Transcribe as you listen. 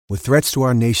With threats to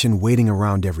our nation waiting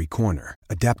around every corner,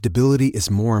 adaptability is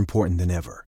more important than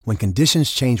ever. When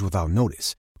conditions change without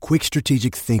notice, quick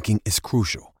strategic thinking is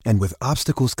crucial. And with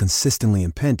obstacles consistently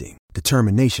impending,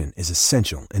 determination is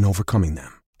essential in overcoming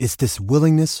them. It's this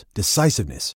willingness,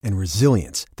 decisiveness, and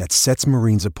resilience that sets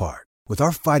Marines apart. With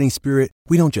our fighting spirit,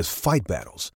 we don't just fight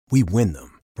battles, we win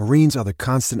them. Marines are the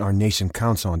constant our nation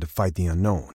counts on to fight the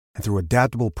unknown. And through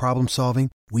adaptable problem solving,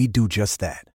 we do just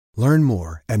that. Learn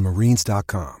more at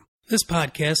marines.com. This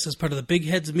podcast is part of the Big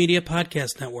Heads Media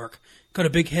Podcast Network. Go to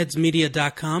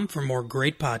bigheadsmedia.com for more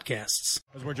great podcasts.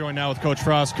 As we're joined now with Coach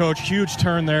Frost. Coach, huge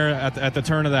turn there at the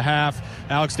turn of the half.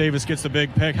 Alex Davis gets the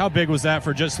big pick. How big was that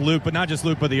for just Luke, but not just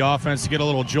Luke, but the offense to get a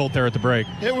little jolt there at the break?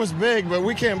 It was big, but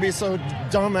we can't be so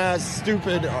dumbass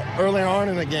stupid early on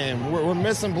in the game. We're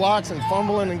missing blocks and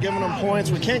fumbling and giving them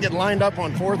points. We can't get lined up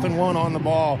on 4th and 1 on the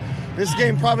ball. This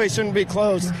game probably shouldn't be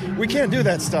close. We can't do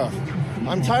that stuff.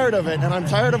 I'm tired of it, and I'm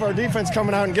tired of our defense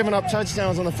coming out and giving up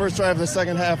touchdowns on the first drive of the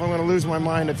second half. I'm going to lose my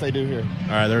mind if they do here. All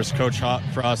right, there's Coach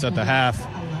Frost at the half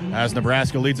as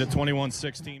Nebraska leads at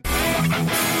 21-16.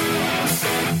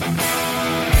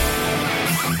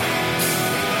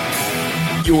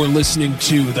 You're listening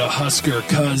to the Husker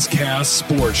Cuzcast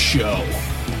Sports Show.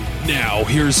 Now,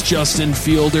 here's Justin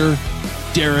Fielder,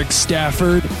 Derek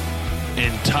Stafford,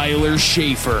 and Tyler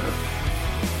Schaefer.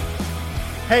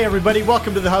 Hey everybody,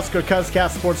 welcome to the Husker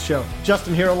Cuzcast Sports Show.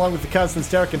 Justin here along with the cousins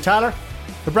Derek and Tyler.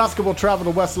 Nebraska will travel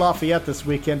to West Lafayette this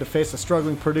weekend to face a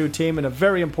struggling Purdue team in a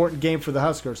very important game for the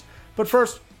Huskers. But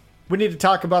first, we need to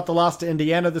talk about the loss to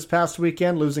Indiana this past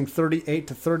weekend, losing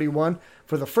 38-31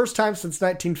 for the first time since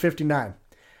 1959.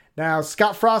 Now,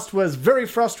 Scott Frost was very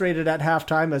frustrated at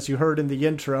halftime, as you heard in the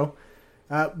intro.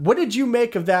 What did you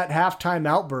make of that halftime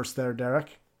outburst there,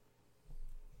 Derek?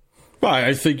 Well,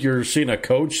 I think you're seeing a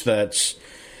coach that's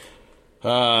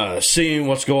seeing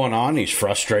what's going on. He's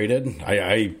frustrated.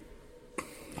 He's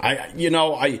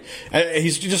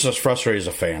just as frustrated as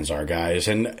the fans are, guys.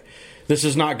 And this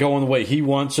is not going the way he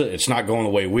wants it. It's not going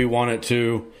the way we want it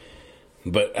to.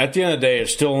 But at the end of the day,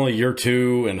 it's still only year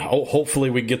 2, and hopefully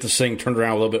we get this thing turned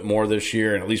around a little bit more this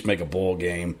year and at least make a bowl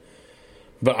game.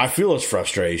 But I feel his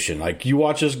frustration. Like, you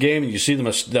watch this game and you see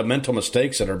the mental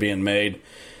mistakes that are being made,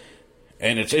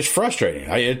 and it's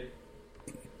frustrating.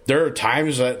 There are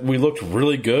times that we looked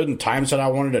really good and times that I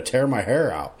wanted to tear my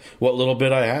hair out. What little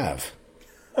bit I have.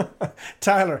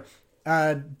 Tyler,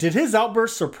 did his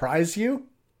outburst surprise you?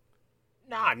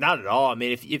 Nah, not at all. I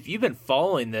mean, if you've been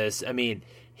following this, I mean,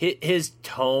 his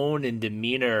tone and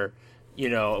demeanor,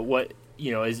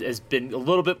 has been a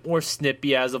little bit more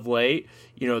snippy as of late.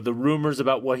 The rumors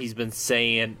about what he's been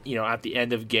saying, at the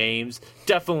end of games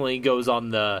definitely goes on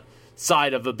the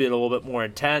side of a little bit more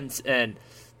intense. And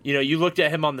you looked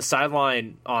at him on the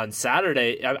sideline on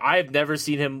Saturday. I've never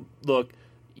seen him look,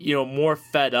 more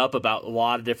fed up about a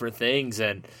lot of different things.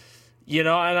 And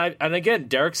and again,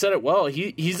 Derek said it well.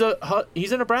 He's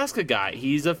a Nebraska guy.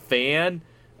 He's a fan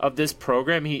of this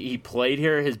program. He played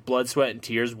here. His blood, sweat, and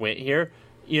tears went here.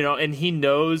 And he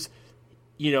knows,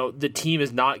 the team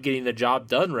is not getting the job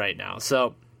done right now.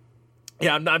 So,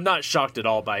 yeah, I'm not shocked at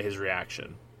all by his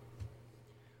reaction.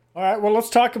 All right, well, let's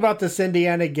talk about this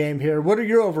Indiana game here. What are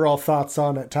your overall thoughts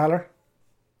on it, Tyler?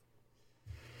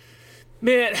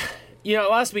 Man,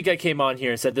 last week I came on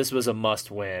here and said this was a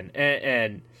must-win.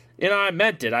 And I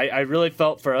meant it. I really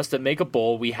felt for us to make a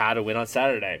bowl, we had to win on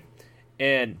Saturday.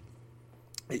 And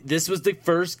this was the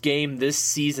first game this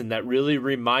season that really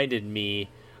reminded me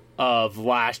of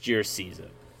last year's season.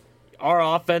 Our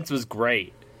offense was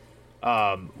great.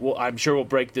 I'm sure we'll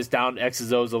break this down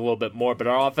X's O's a little bit more, but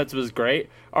our offense was great.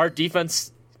 Our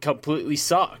defense completely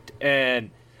sucked, and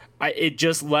it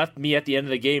just left me at the end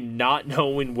of the game not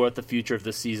knowing what the future of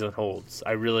the season holds.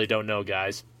 I really don't know,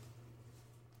 guys.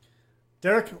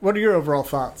 Derek, what are your overall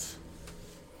thoughts?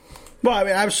 Well, I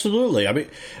mean, absolutely. I mean,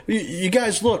 you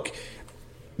guys, look,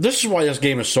 this is why this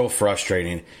game is so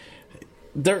frustrating.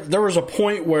 There was a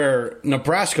point where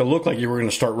Nebraska looked like you were going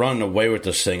to start running away with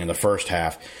this thing in the first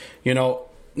half. Noah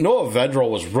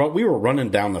Vedral we were running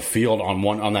down the field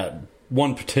on that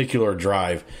one particular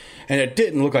drive, and it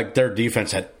didn't look like their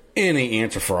defense had any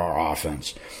answer for our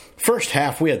offense. First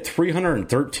half, we had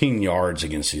 313 yards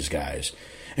against these guys,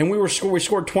 and we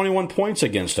scored 21 points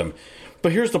against them.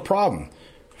 But here's the problem.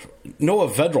 Noah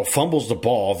Vedral fumbles the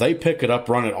ball. They pick it up,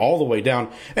 run it all the way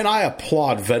down. And I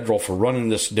applaud Vedral for running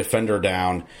this defender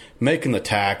down, making the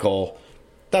tackle.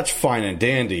 That's fine and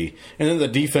dandy. And then the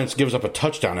defense gives up a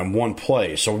touchdown in one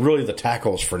play. So really the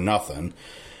tackle is for nothing.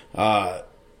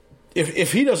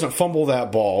 If he doesn't fumble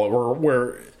that ball,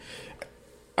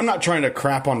 I'm not trying to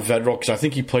crap on Vedral because I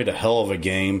think he played a hell of a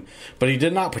game, but he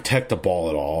did not protect the ball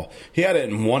at all. He had it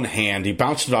in one hand. He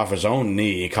bounced it off his own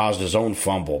knee. He caused his own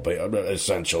fumble,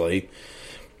 essentially.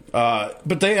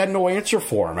 But they had no answer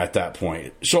for him at that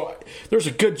point. So there's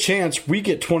a good chance we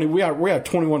get 20. We have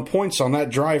 21 points on that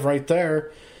drive right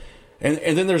there. And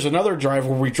then there's another drive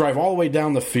where we drive all the way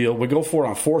down the field. We go for it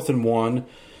on 4th and 1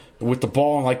 with the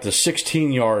ball on like the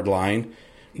 16-yard line.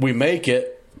 We make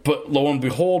it. But lo and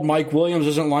behold, Mike Williams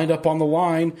isn't lined up on the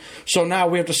line. So now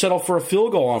we have to settle for a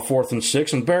field goal on 4th and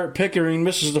 6, and Barrett Pickering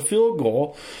misses the field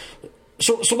goal.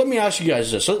 So let me ask you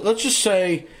guys this. Let's just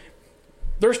say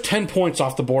there's 10 points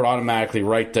off the board automatically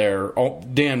right there,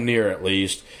 damn near at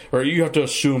least. Or you have to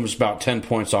assume it's about 10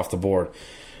 points off the board,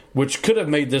 which could have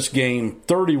made this game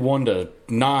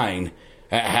 31-9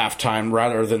 at halftime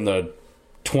rather than the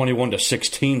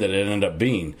 21-16 that it ended up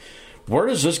being. Where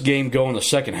does this game go in the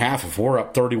second half if we're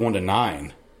up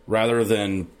 31-9 rather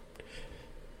than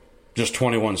just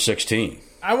 21-16?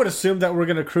 I would assume that we're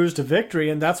going to cruise to victory,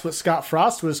 and that's what Scott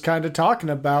Frost was kind of talking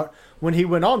about when he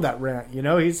went on that rant. You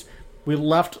know, we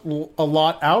left a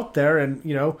lot out there, and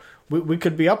you know we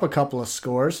could be up a couple of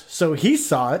scores. So he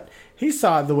saw it. He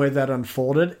saw the way that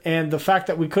unfolded, and the fact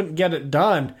that we couldn't get it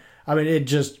done. I mean,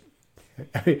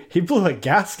 he blew a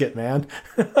gasket, man.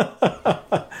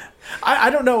 I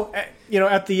don't know, you know,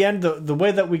 at the end, the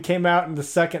way that we came out in the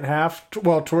second half,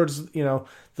 well, towards, you know,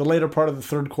 the later part of the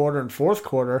third quarter and fourth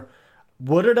quarter,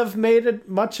 would it have made it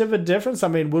much of a difference? I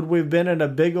mean, would we have been in a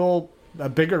bigger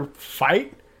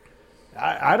fight?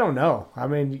 I don't know. I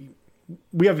mean,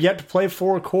 we have yet to play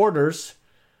 4 quarters,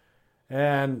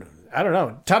 and I don't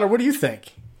know. Tyler, what do you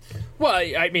think? Well,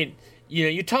 I mean, you know,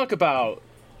 you talk about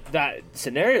that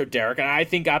scenario, Derek, and I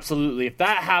think absolutely if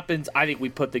that happens, I think we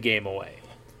put the game away.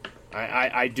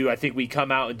 I do. I think we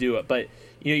come out and do it. But,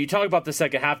 you know, you talk about the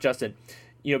second half, Justin.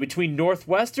 You know, between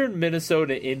Northwestern,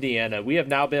 Minnesota, and Indiana, we have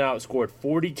now been outscored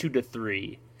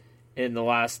 42-3 in the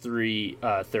last 3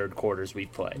 third quarters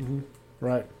we've played. Mm-hmm.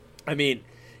 Right. I mean,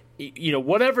 you know,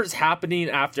 whatever's happening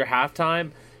after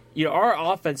halftime, you know,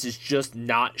 our offense is just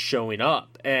not showing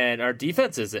up, and our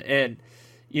defense isn't. And,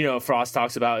 you know, Frost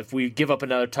talks about if we give up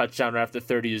another touchdown right after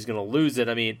 30, he's going to lose it.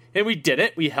 I mean, and we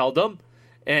didn't. We held them,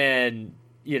 and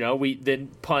you know, we then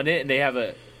punt it,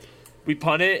 and we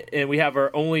punt it, and we have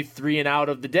our only 3 and out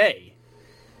of the day,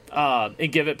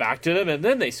 and give it back to them, and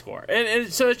then they score.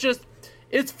 And so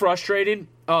it's frustrating.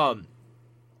 You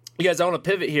guys, I want to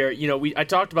pivot here. You know, I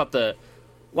talked about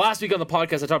last week on the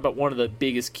podcast, I talked about one of the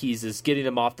biggest keys is getting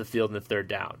them off the field in the third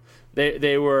down.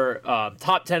 They were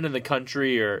top 10 in the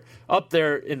country or up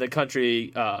there in the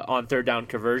country on third down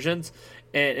conversions.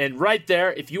 And right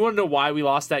there, if you want to know why we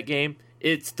lost that game,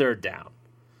 it's third down.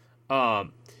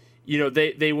 You know,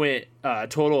 they went a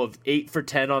total of 8 for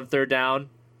 10 on third down,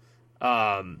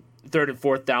 third and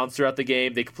fourth downs throughout the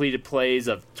game. They completed plays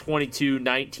of 22,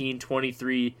 19,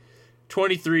 23,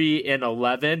 23, and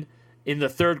 11. In the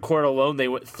third quarter alone, they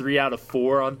went 3 out of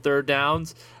 4 on third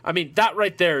downs. I mean, that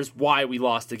right there is why we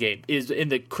lost the game. Is in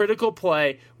the critical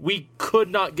play, we could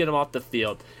not get them off the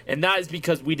field. And that is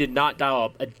because we did not dial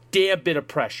up a damn bit of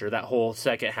pressure that whole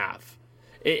second half.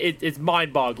 It's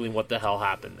mind-boggling what the hell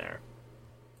happened there.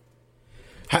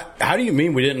 How do you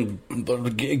mean we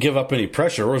didn't give up any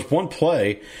pressure? There was one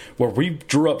play where we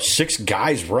drew up 6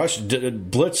 guys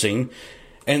blitzing,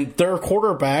 and their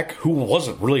quarterback, who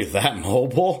wasn't really that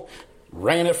mobile,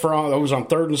 ran it it was on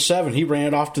 3rd and 7. He ran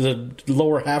it off to the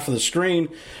lower half of the screen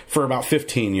for about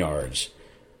 15 yards.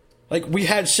 Like, we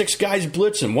had 6 guys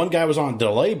blitzing. One guy was on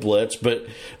delay blitz, but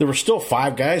there were still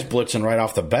 5 guys blitzing right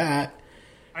off the bat.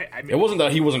 I mean, it wasn't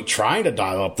that he wasn't trying to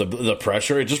dial up the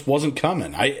pressure. It just wasn't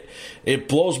coming. It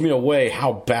blows me away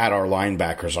how bad our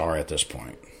linebackers are at this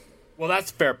point. Well,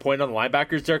 that's a fair point on the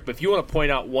linebackers, Dirk. But if you want to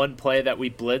point out one play that we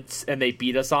blitz and they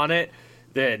beat us on it,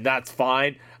 then that's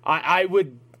fine. I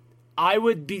would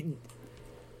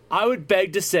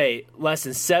beg to say less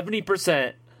than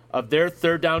 70% of their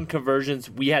third down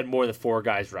conversions, we had more than 4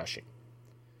 guys rushing.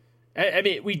 I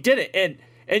mean, we did it,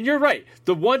 and you're right.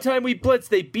 The one time we blitzed,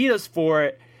 they beat us for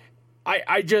it.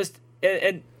 I just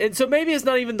so maybe it's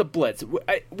not even the blitz.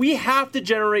 We have to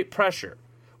generate pressure.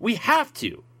 We have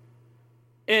to,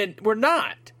 and we're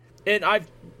not. And I've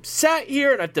sat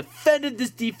here and I've defended this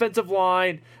defensive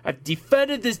line. I've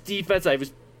defended this defense. I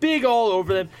was big all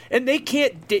over them, and they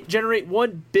can't generate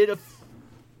one bit of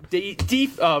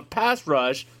pass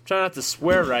rush. I'm trying not to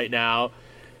swear right now,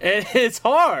 and it's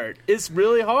hard. It's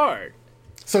really hard.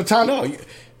 So, Tom,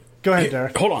 Go ahead,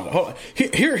 Derek. Hold on.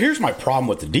 Here's my problem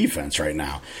with the defense right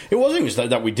now. It wasn't even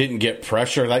that we didn't get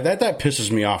pressure. Like that pisses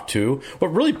me off too.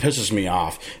 What really pisses me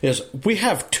off is we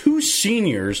have 2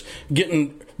 seniors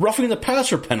getting roughing the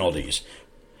passer penalties.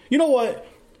 You know what?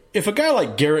 If a guy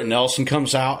like Garrett Nelson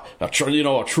comes out, a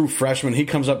true freshman, he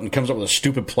comes up with a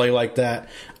stupid play like that,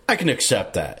 I can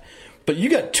accept that. But you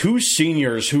got 2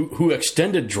 seniors who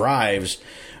extended drives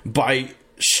by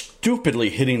stupidly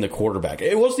hitting the quarterback.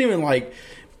 It wasn't even like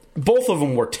both of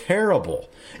them were terrible.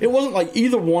 It wasn't like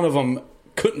either one of them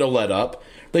couldn't have let up.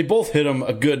 They both hit him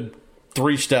a good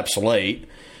 3 steps late.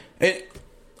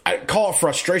 I call it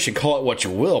frustration, call it what you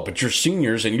will, but you're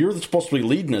seniors and you're supposed to be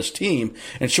leading this team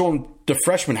and showing the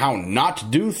freshmen how not to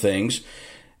do things.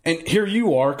 And here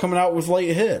you are coming out with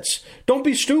late hits. Don't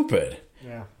be stupid.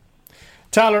 Yeah.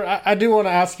 Tyler, I do want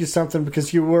to ask you something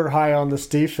because you were high on this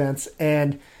defense,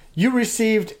 and you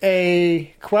received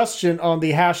a question on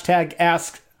the hashtag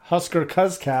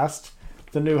AskHuskerCuzcast,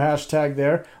 the new hashtag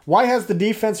there. Why has the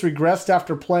defense regressed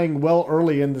after playing well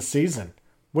early in the season?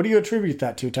 What do you attribute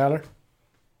that to, Tyler?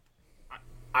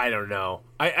 I don't know.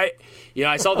 I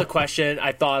saw the question.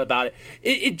 I thought about it.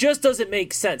 It just doesn't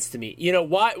make sense to me.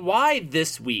 Why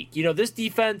this week? This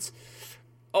defense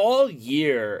all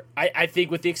year, I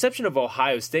think with the exception of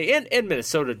Ohio State and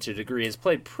Minnesota to a degree, has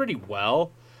played pretty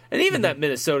well. And even that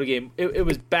Minnesota game, it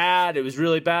was bad. It was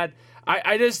really bad.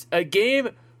 A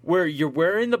game where you're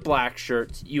wearing the black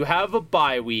shirts, you have a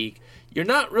bye week, you're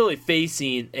not really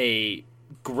facing a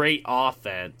great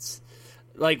offense.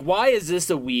 Like, why is this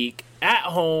a week at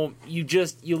home you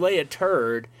lay a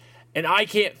turd, and I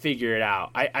can't figure it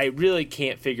out. I really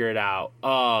can't figure it out.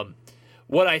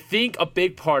 What I think a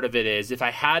big part of it is, if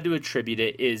I had to attribute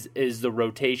it, is the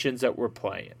rotations that we're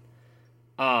playing.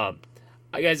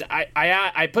 Guys,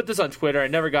 I put this on Twitter. I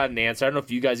never got an answer. I don't know if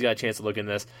you guys got a chance to look in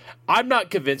this. I'm not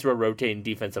convinced we're rotating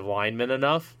defensive linemen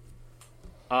enough.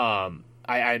 I'm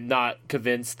not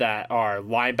convinced that our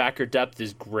linebacker depth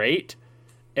is great.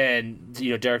 And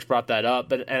Derek's brought that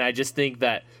up, and I just think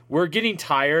that we're getting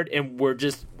tired, and we're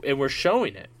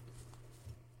showing it.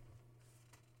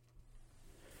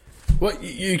 Well,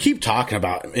 you keep talking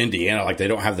about Indiana like they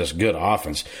don't have this good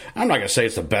offense. I'm not going to say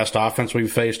it's the best offense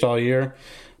we've faced all year,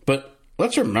 but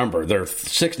let's remember they were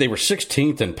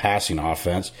 16th in passing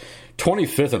offense,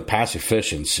 25th in pass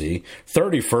efficiency,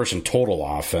 31st in total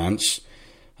offense.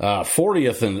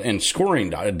 40th in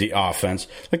scoring offense.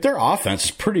 Like, their offense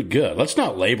is pretty good. Let's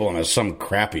not label them as some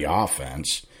crappy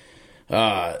offense.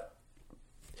 But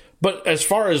as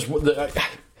far as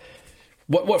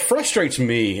what frustrates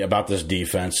me about this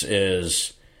defense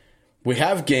is we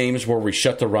have games where we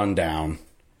shut the run down.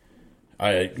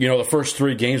 The first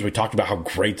 3 games we talked about how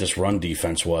great this run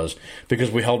defense was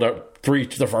because we held up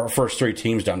our first 3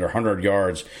 teams down to 100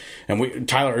 yards. And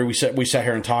we sat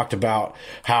here and talked about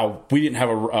how we didn't have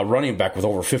a running back with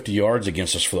over 50 yards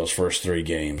against us for those first 3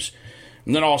 games.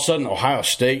 And then all of a sudden, Ohio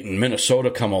State and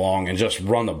Minnesota come along and just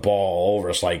run the ball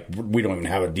over us like we don't even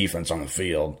have a defense on the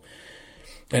field.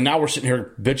 And now we're sitting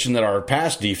here bitching that our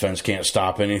pass defense can't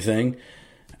stop anything.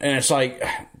 And it's like,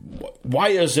 why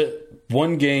is it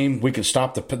one game we can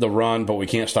stop the run, but we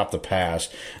can't stop the pass?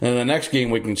 And then the next game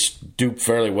we can do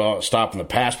fairly well at stopping the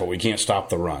pass, but we can't stop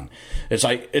the run. It's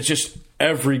like, it's just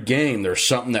every game there's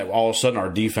something that all of a sudden our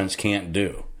defense can't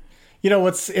do.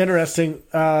 What's interesting,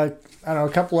 a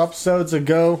couple episodes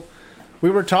ago, we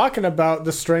were talking about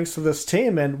the strengths of this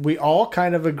team, and we all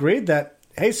kind of agreed that,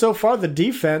 hey, so far the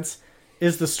defense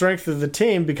is the strength of the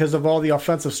team because of all the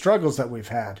offensive struggles that we've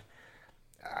had.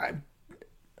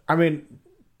 I mean,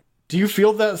 do you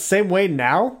feel the same way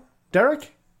now,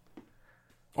 Derek?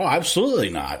 Oh, absolutely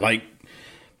not. Like,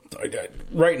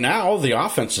 right now, the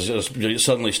offense is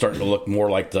suddenly starting to look more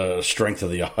like the strength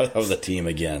of the team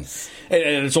again.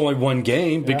 And it's only one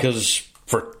game because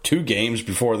for 2 games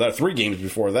before that, 3 games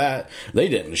before that, they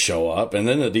didn't show up. And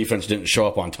then the defense didn't show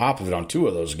up on top of it on 2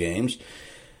 of those games.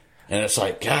 And it's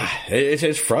like, God,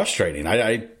 it's frustrating.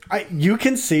 You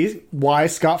can see why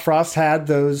Scott Frost had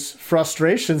those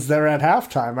frustrations there at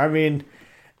halftime. I mean,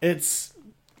 it's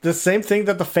the same thing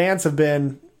that the fans have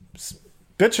been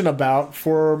bitching about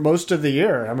for most of the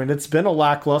year. I mean, it's been a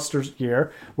lackluster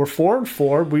year. We're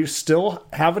 4-4. We still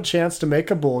have a chance to make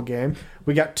a bowl game.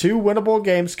 We got 2 winnable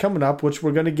games coming up, which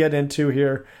we're going to get into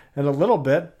here in a little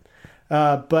bit.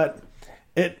 But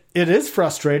it is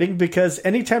frustrating because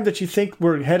anytime that you think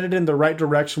we're headed in the right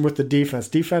direction with the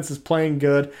defense is playing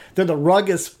good, then the rug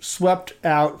is swept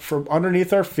out from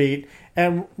underneath our feet,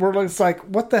 and we're just like,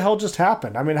 what the hell just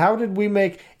happened? I mean, how did we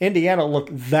make Indiana look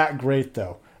that great,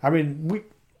 though? I mean,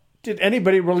 did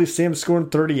anybody really see him scoring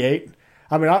 38?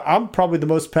 I mean, I'm probably the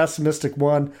most pessimistic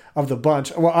one of the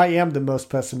bunch. Well, I am the most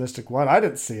pessimistic one. I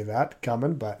didn't see that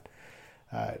coming, but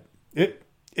it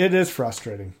is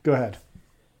frustrating. Go ahead.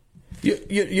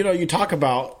 You talk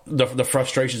about the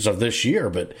frustrations of this year,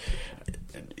 but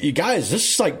you guys,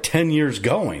 this is like 10 years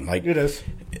going. Like it is.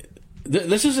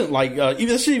 This isn't like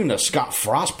this isn't even a Scott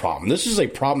Frost problem. This is a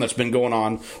problem that's been going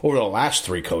on over the last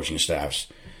 3 coaching staffs.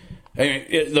 I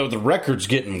mean, the record's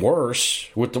getting worse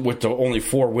with the only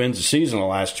 4 wins a season the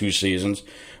last 2 seasons,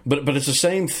 but it's the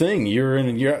same thing year in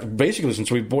and year out, basically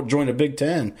since we joined the Big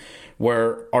Ten,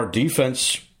 where our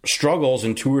defense struggles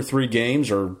in 2 or 3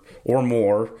 games or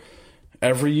more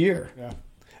every year. Yeah,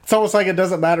 it's almost like it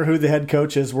doesn't matter who the head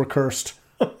coach is. We're cursed.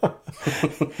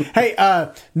 Hey,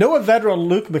 Noah Vedral and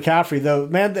Luke McCaffrey, though,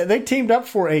 man, they teamed up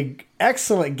for a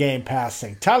excellent game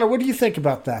passing. Tyler, what do you think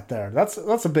about that there? That's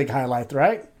a big highlight,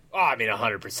 right? Oh, I mean,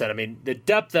 100%. I mean, the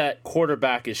depth at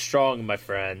quarterback is strong, my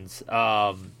friends.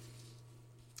 Noah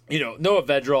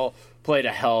Vedral played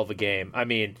a hell of a game. I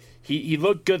mean, he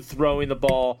looked good throwing the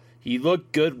ball. He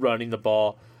looked good running the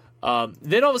ball.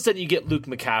 Then all of a sudden you get Luke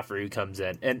McCaffrey who comes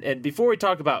in. And before we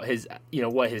talk about his,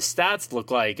 what his stats look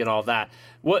like and all that,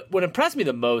 what impressed me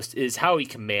the most is how he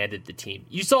commanded the team.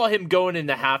 You saw him going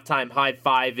into halftime,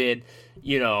 high-fiving,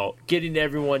 getting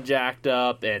everyone jacked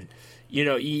up. And,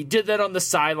 he did that on the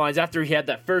sidelines after he had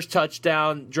that first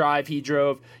touchdown drive he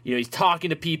drove. He's talking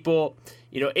to people.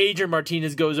 Adrian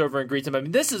Martinez goes over and greets him. I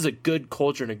mean, this is a good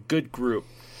culture and a good group.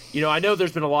 I know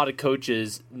there's been a lot of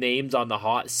coaches' names on the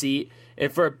hot seat.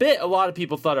 And for a bit, a lot of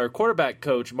people thought our quarterback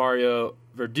coach, Mario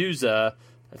Verduzco,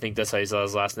 I think that's how you saw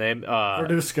his last name.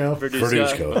 Verduzco.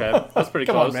 Okay. That's pretty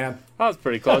Come close. on, man. That was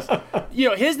pretty close.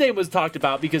 His name was talked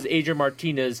about because Adrian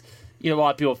Martinez, a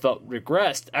lot of people felt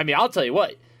regressed. I mean, I'll tell you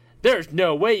what, there's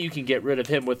no way you can get rid of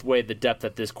him with the way the depth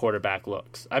that this quarterback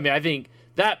looks. I mean, I think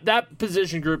that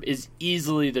position group is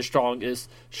easily the strongest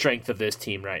strength of this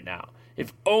team right now.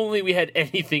 If only we had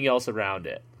anything else around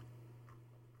it.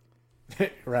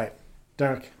 Right.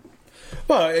 Derek.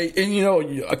 Well,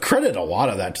 and I credit a lot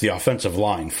of that to the offensive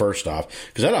line, first off,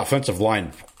 because that offensive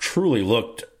line truly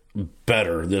looked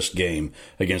better this game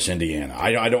against Indiana.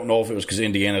 I don't know if it was because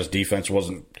Indiana's defense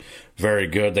wasn't very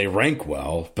good. They rank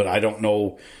well, but I don't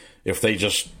know if they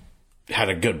just had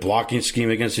a good blocking scheme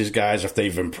against these guys, if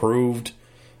they've improved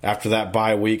after that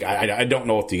bye week. I don't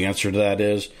know what the answer to that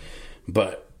is,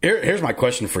 but here's my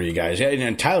question for you guys.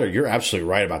 And Tyler, you're absolutely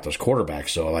right about those quarterbacks.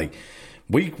 So, like,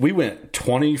 we went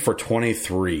 20 for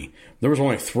 23. There was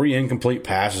only 3 incomplete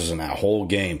passes in that whole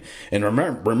game. And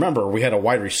remember, we had a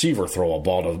wide receiver throw a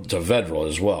ball to Vedral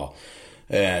as well.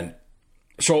 And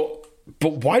so,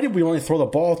 but why did we only throw the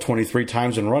ball 23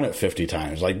 times and run it 50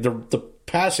 times? Like, the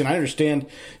passing, I understand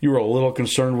you were a little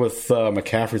concerned with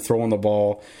McCaffrey throwing the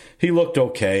ball. He looked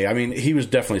okay. I mean, he was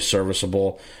definitely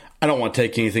serviceable. I don't want to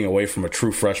take anything away from a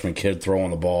true freshman kid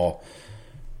throwing the ball.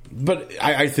 But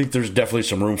I think there's definitely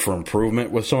some room for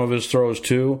improvement with some of his throws,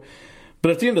 too.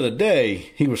 But at the end of the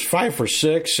day, he was 5 for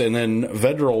 6, and then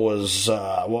Vedral was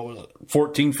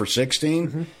 14 for 16.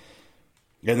 Mm-hmm.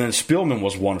 And then Spielman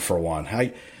was 1 for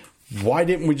 1. Why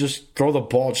didn't we just throw the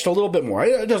ball just a little bit more?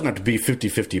 It doesn't have to be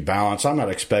 50-50 balance. I'm not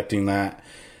expecting that.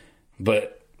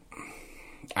 But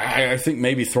I think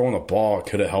maybe throwing the ball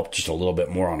could have helped just a little bit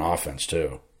more on offense,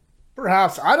 too.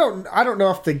 Perhaps. I don't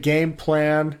know if the game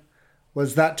plan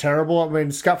was that terrible. I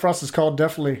mean, Scott Frost has called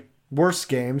definitely worse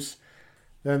games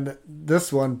than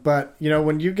this one. But,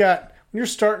 when you're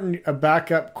starting a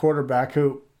backup quarterback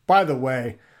who, by the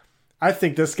way, I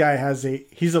think this guy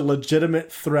he's a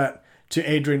legitimate threat to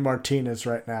Adrian Martinez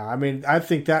right now. I mean, I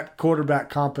think that quarterback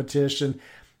competition,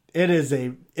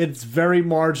 it's very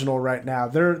marginal right now.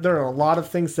 There are a lot of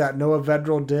things that Noah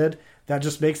Vedral did that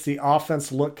just makes the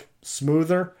offense look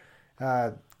smoother.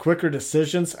 Quicker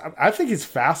decisions. I think he's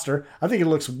faster. I think he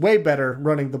looks way better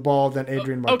running the ball than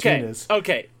Adrian Martinez.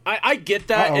 Okay. I get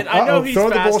that, and I know he's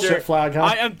faster. Throw the bullshit flag,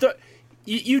 huh?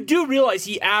 You do realize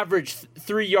he averaged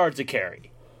 3 yards a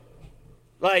carry.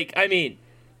 Like, I mean,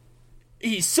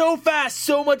 he's so fast,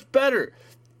 so much better.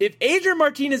 If Adrian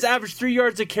Martinez averaged 3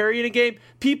 yards a carry in a game,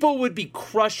 people would be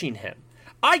crushing him.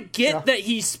 I get that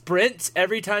he sprints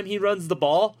every time he runs the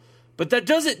ball, but that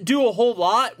doesn't do a whole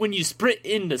lot when you sprint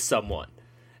into someone.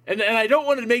 And I don't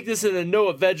want to make this in a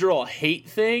Noah Vedral hate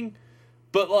thing,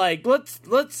 but like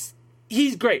let's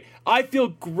he's great. I feel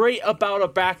great about a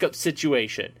backup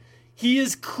situation. He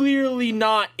is clearly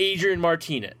not Adrian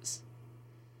Martinez.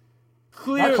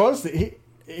 Not close. He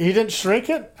didn't shrink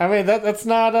it. I mean that's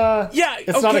not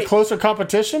it's not a closer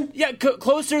competition. Yeah,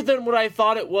 closer than what I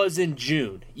thought it was in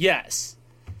June. Yes.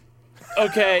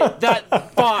 Okay,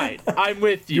 that fine. I'm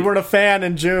with you. You weren't a fan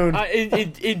in June.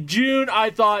 In June, I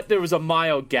thought there was a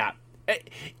mile gap.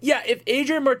 Yeah, if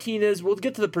Adrian Martinez, we'll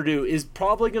get to the Purdue, is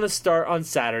probably going to start on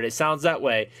Saturday. Sounds that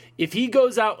way. If he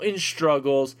goes out and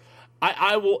struggles,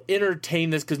 I will entertain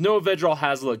this because Noah Vedral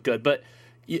has looked good. But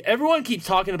everyone keeps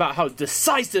talking about how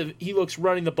decisive he looks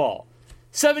running the ball.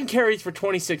 7 carries for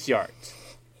 26 yards.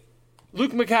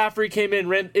 Luke McCaffrey came in,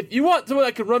 ran. If you want someone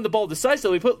that can run the ball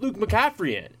decisively, put Luke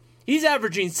McCaffrey in. He's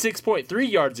averaging 6.3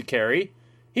 yards a carry.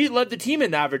 He led the team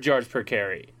in average yards per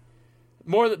carry.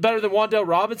 Better than Wan'Dale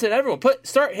Robinson. Everyone,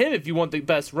 start him if you want the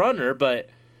best runner. But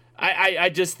I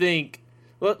just think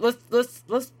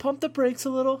let's pump the brakes a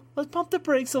little. Let's pump the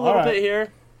brakes a little bit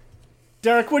here.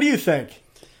 Derek, what do you think?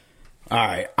 All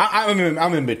right,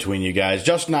 I'm in between you guys.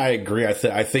 Justin and I agree.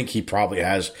 I think he probably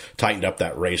has tightened up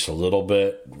that race a little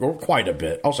bit, or quite a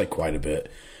bit. I'll say quite a bit.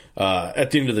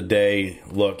 At the end of the day,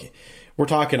 look, we're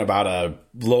talking about a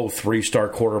low 3-star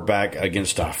quarterback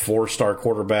against a 4-star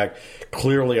quarterback.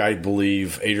 Clearly, I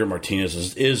believe Adrian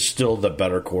Martinez is still the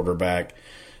better quarterback.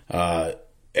 But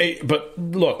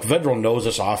look, Vedral knows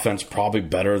this offense probably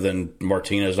better than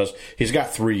Martinez does. He's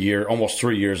got almost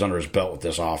 3 years under his belt with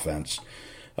this offense.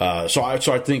 So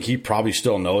I think he probably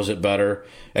still knows it better,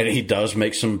 and he does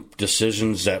make some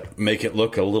decisions that make it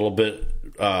look a little bit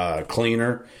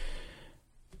cleaner.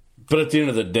 But at the end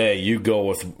of the day, you go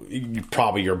with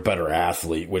probably your better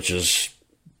athlete, which is,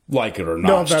 like it or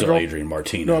not, still Adrian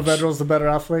Martinez. Noah Vedral's the better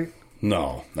athlete?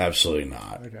 No, absolutely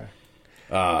not. Okay.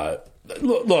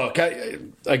 Look,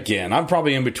 again, I'm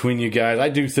probably in between you guys. I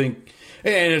do think,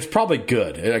 and it's probably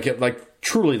good.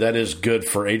 Truly, that is good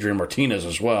for Adrian Martinez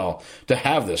as well to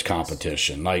have this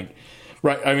competition. Right?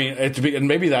 I mean, and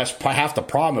maybe that's half the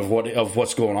problem of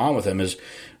what's going on with him is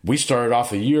we started off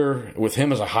the year with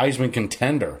him as a Heisman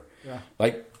contender. Yeah.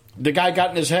 The guy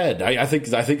got in his head. I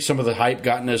think some of the hype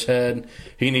got in his head.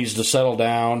 He needs to settle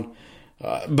down.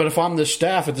 But if I'm the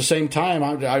staff at the same time,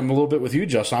 I'm a little bit with you,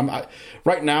 Justin.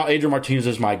 Right now, Adrian Martinez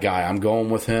is my guy. I'm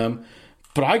going with him.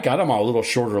 But I got him on a little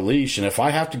shorter leash, and if I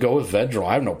have to go with Vedral,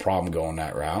 I have no problem going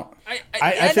that route.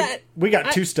 I think we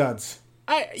got 2 studs.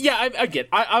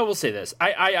 I will say this.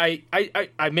 I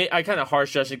kind of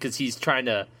harsh Justin because he's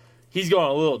going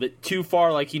a little bit too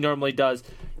far like he normally does.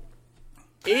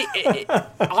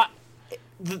 The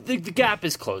gap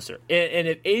is closer. And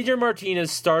if Adrian Martinez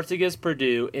starts against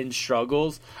Purdue and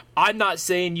struggles, I'm not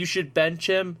saying you should bench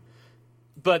him.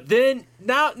 But then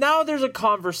now there's a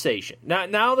conversation.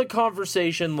 Now the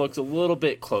conversation looks a little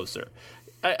bit closer.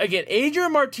 Again,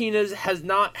 Adrian Martinez has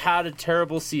not had a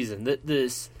terrible season.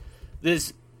 This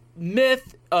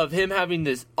myth of him having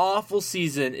this awful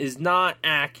season is not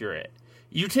accurate.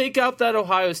 You take out that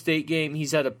Ohio State game,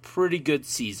 he's had a pretty good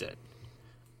season.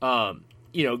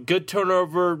 Good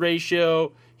turnover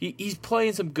ratio. He's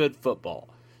playing some good football.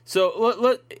 So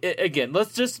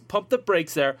let's just pump the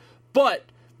brakes there. But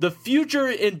the future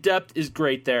in depth is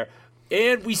great there.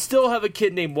 And we still have a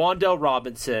kid named Wan'Dale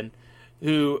Robinson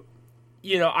who,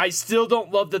 I still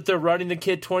don't love that they're running the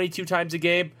kid 22 times a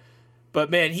game.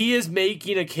 But, man, he is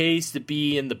making a case to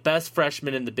be in the best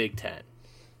freshman in the Big Ten.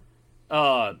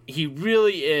 He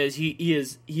really is. He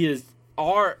is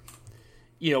our,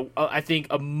 I think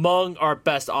among our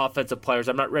best offensive players.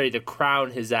 I'm not ready to crown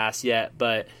his ass yet,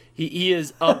 but he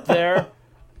is up there.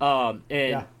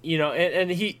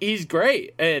 He's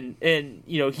great, and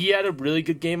he had a really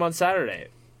good game on Saturday.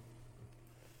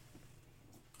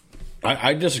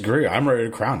 I disagree. I'm ready to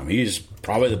crown him. He's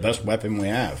probably the best weapon we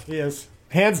have. He is.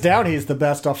 Hands down, he's the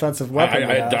best offensive weapon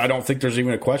we have. I don't think there's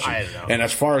even a question. I don't know. And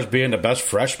as far as being the best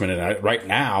freshman, right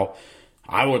now,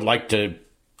 I would like to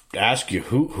ask you,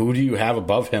 who do you have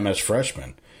above him as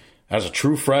freshman? As a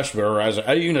true freshman, or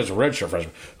even as a redshirt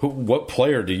freshman, what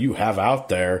player do you have out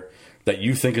there that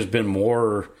you think has been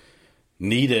more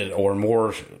needed or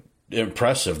more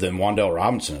impressive than Wan'Dale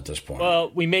Robinson at this point?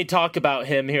 Well, we may talk about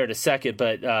him here in a second,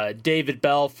 but David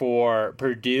Bell for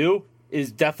Purdue is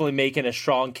definitely making a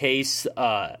strong case,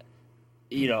 that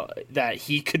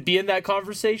he could be in that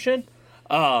conversation.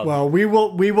 Well, we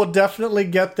will definitely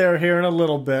get there here in a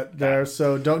little bit there,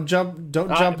 so don't jump there.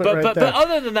 But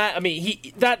other than that, I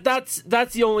mean, that's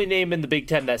the only name in the Big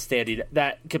Ten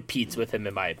that competes with him,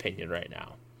 in my opinion, right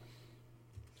now.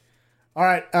 All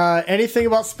right. Anything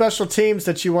about special teams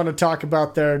that you want to talk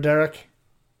about there, Derek?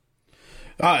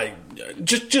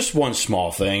 Just one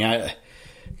small thing.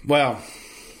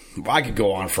 I could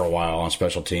go on for a while on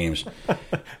special teams.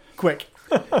 Quick.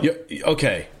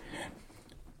 Okay.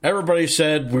 Everybody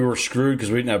said we were screwed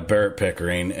because we didn't have Barrett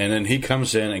Pickering, and then he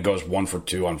comes in and goes 1 for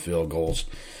 2 on field goals.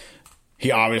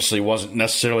 He obviously wasn't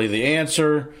necessarily the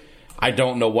answer. I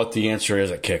don't know what the answer is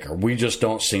at kicker. We just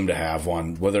don't seem to have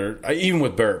one. Even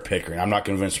with Barrett Pickering, I'm not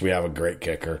convinced we have a great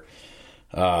kicker.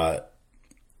 I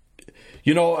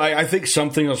think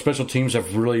something on special teams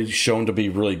have really shown to be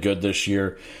really good this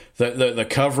year. The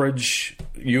coverage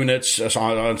units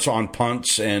on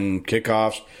punts and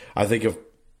kickoffs, I think, have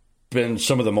been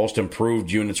some of the most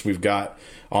improved units we've got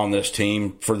on this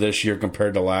team for this year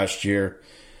compared to last year.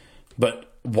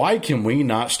 But why can we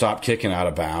not stop kicking out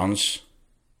of bounds?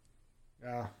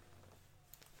 Yeah,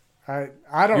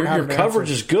 I don't. Your coverage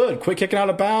is good. Quit kicking out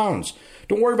of bounds.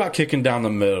 Don't worry about kicking down the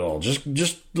middle.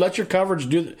 Just let your coverage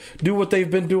do what they've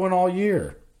been doing all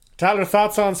year. Tyler,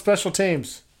 thoughts on special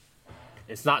teams?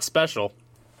 It's not special.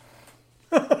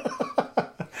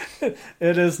 It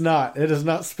is not. It is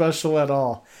not special at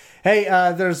all. Hey,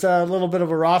 there's a little bit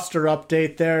of a roster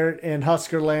update there in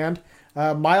Husker land.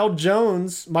 Miles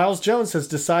Jones has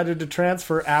decided to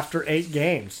transfer after 8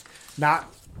 games.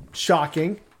 Not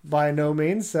shocking by no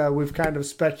means. We've kind of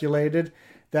speculated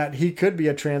that he could be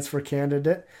a transfer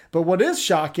candidate. But what is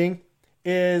shocking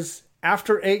is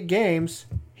after 8 games,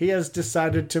 he has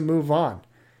decided to move on.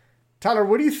 Tyler,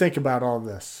 what do you think about all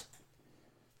this?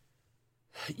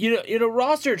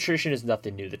 Roster attrition is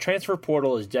nothing new. The transfer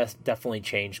portal has just definitely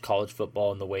changed college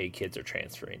football and the way kids are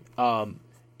transferring.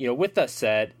 With that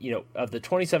said, of the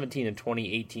 2017 and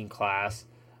 2018 class,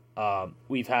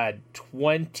 we've had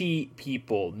 20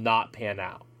 people not pan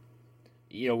out.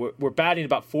 We're batting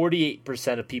about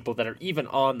 48% of people that are even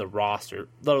on the roster,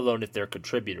 let alone if they're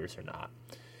contributors or not.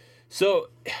 So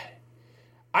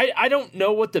I don't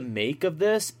know what to make of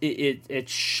this.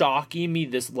 It's shocking me,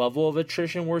 this level of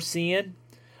attrition we're seeing.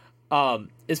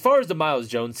 As far as the Miles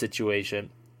Jones situation,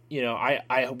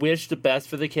 I wish the best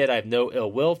for the kid. I have no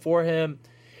ill will for him.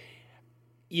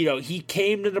 He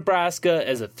came to Nebraska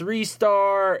as a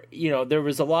 3-star. There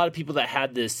was a lot of people that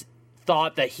had this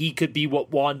thought that he could be what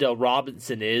Wan'Dale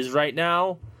Robinson is right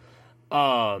now.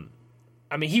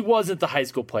 He wasn't the high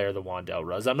school player that Wan'Dale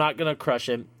was. I'm not going to crush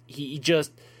him. He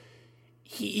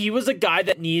was a guy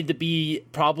that needed to be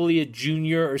probably a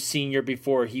junior or senior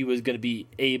before he was going to be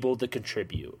able to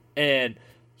contribute. And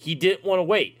he didn't want to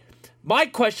wait. My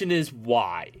question is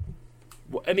why?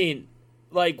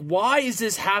 Why is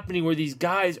this happening where these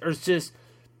guys are just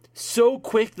so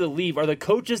quick to leave? Are the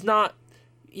coaches not,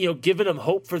 giving them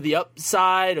hope for the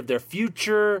upside of their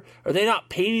future? Are they not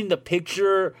painting the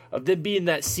picture of them being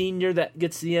that senior that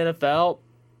gets to the NFL?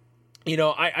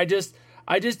 I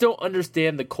just don't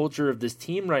understand the culture of this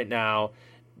team right now,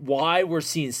 why we're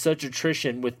seeing such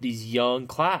attrition with these young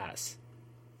class.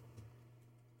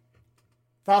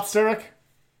 Thoughts, Derek?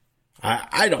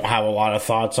 I don't have a lot of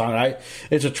thoughts on it.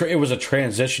 It was a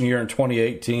transition year in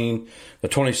 2018. The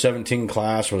 2017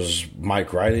 class was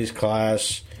Mike Riley's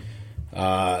class.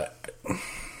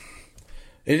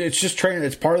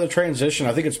 It's part of the transition.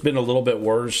 I think it's been a little bit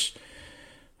worse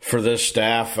for this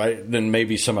staff than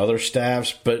maybe some other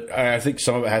staffs, but I think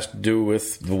some of it has to do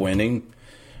with the winning.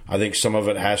 I think some of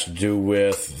it has to do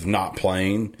with not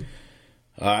playing.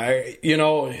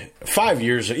 5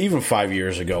 years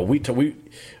ago,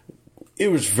 it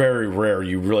was very rare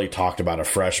you really talked about a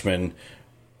freshman,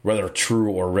 whether true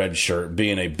or red shirt,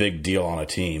 being a big deal on a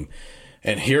team.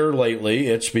 And here lately,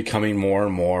 it's becoming more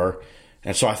and more.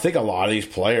 And so I think a lot of these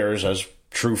players, as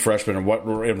true freshmen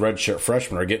and red shirt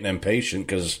freshmen, are getting impatient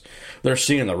because they're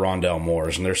seeing the Rondell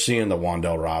Moores and they're seeing the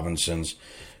Wan'Dale Robinsons.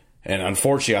 And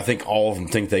unfortunately, I think all of them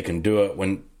think they can do it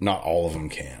when not all of them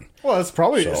can. Well, it's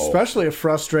probably especially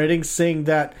frustrating seeing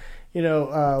that,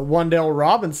 Wan'Dale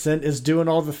Robinson is doing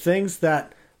all the things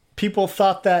that people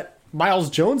thought that Miles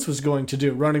Jones was going to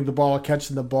do, running the ball,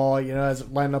 catching the ball, as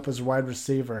lining up as a wide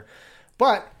receiver.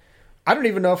 But I don't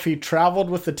even know if he traveled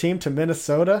with the team to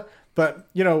Minnesota. But,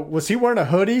 was he wearing a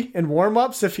hoodie in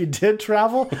warm-ups if he did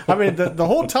travel? The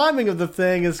whole timing of the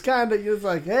thing is kind of,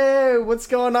 like, hey, what's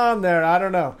going on there? I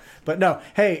don't know. But no,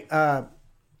 hey,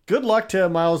 good luck to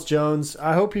Miles Jones.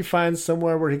 I hope he finds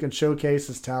somewhere where he can showcase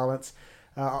his talents.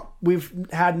 We've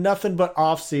had nothing but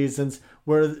off seasons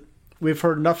where we've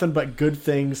heard nothing but good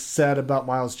things said about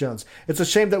Miles Jones. It's a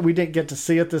shame that we didn't get to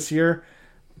see it this year.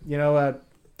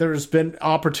 There's been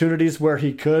opportunities where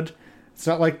he could. It's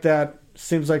not like that.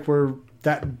 Seems like we're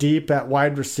that deep at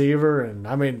wide receiver,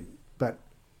 but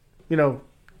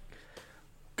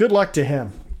good luck to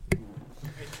him.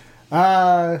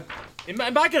 Am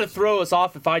I going to throw us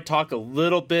off if I talk a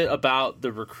little bit about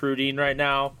the recruiting right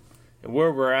now and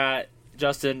where we're at?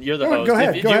 Justin, you're the host. Go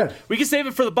ahead. We can save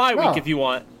it for the bye week if you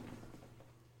want.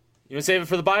 You want to save it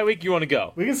for the bye week? You want to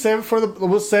go? We'll save it for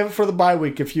the bye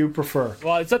week if you prefer.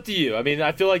 Well, it's up to you. I mean,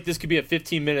 I feel like this could be a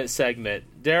 15-minute segment.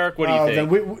 Derek, what do you think?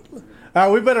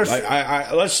 Then we better.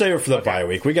 Let's save it for the bye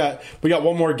week. We got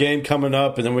one more game coming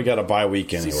up, and then we got a bye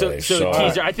week anyway. So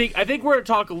teaser. I think we're going to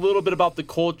talk a little bit about the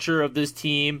culture of this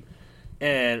team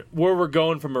and where we're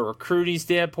going from a recruiting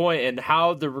standpoint, and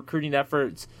how the recruiting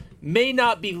efforts may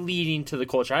not be leading to the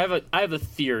culture. I have a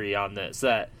theory on this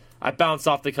that I bounced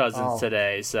off the Cousins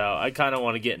today, so I kind of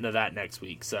want to get into that next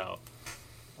week. So,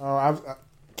 I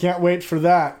can't wait for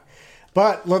that.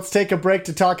 But let's take a break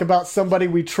to talk about somebody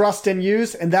we trust and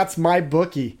use, and that's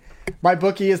MyBookie.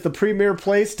 MyBookie is the premier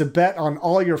place to bet on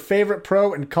all your favorite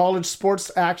pro and college sports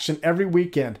action every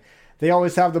weekend. They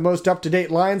always have the most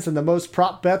up-to-date lines and the most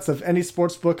prop bets of any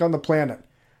sports book on the planet.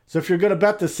 So if you're going to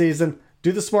bet this season,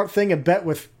 do the smart thing and bet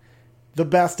with the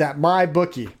best at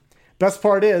MyBookie. Best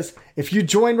part is, if you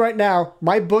join right now,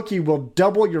 MyBookie will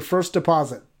double your first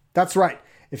deposit. That's right.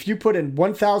 If you put in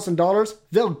 $1,000,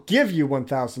 they'll give you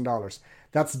 $1,000.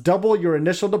 That's double your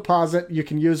initial deposit you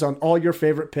can use on all your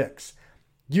favorite picks.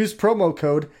 Use promo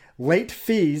code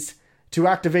LATEFEES to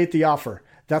activate the offer.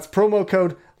 That's promo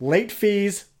code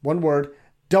LATEFEES, one word,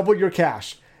 double your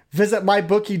cash. Visit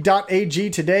mybookie.ag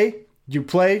today. You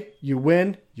play, you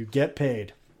win, you get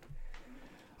paid.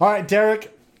 All right,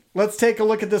 Derek, let's take a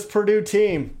look at this Purdue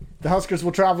team. The Huskers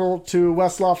will travel to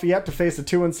West Lafayette to face a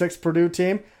 2-6 Purdue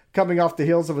team, coming off the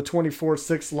heels of a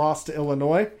 24-6 loss to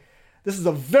Illinois. This is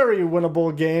a very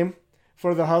winnable game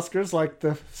for the Huskers, like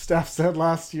the staff said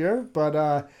last year.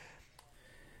 But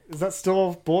is that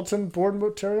still bulletin board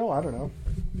material? I don't know.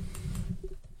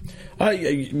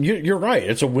 You're right.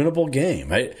 It's a winnable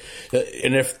game. And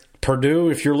if Purdue,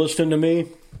 if you're listening to me,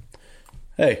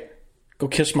 hey, go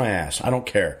kiss my ass. I don't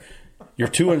care. You're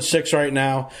 2-6 right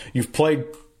now. You've played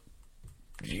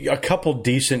a couple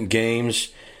decent games.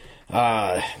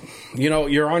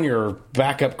 You're on your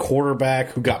backup quarterback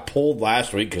who got pulled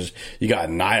last week because you got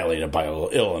annihilated by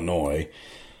Illinois.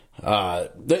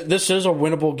 This is a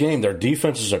winnable game. Their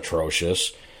defense is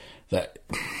atrocious.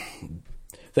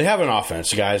 They have an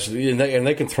offense, guys, and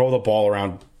they can throw the ball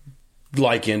around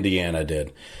like Indiana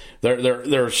did.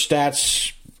 Their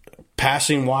stats,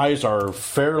 passing wise, are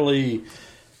fairly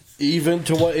even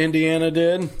to what Indiana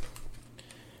did.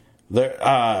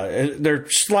 They're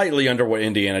slightly under what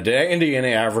Indiana did. Indiana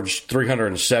averaged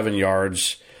 307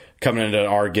 yards coming into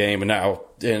our game, and now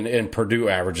in Purdue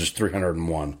averages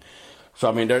 301. So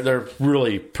I mean, they're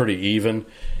really pretty even.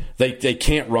 They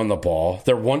can't run the ball.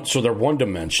 They're one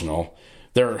dimensional.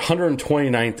 They're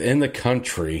 129th in the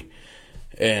country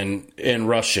in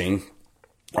rushing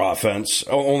offense,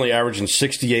 only averaging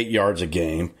 68 yards a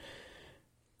game.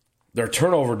 Their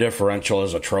turnover differential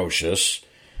is atrocious.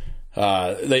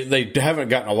 They haven't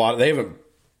gotten a lot. They haven't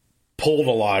pulled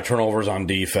a lot of turnovers on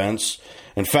defense.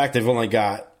 In fact, they've only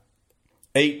got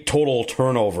 8 total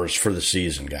turnovers for the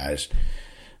season, guys.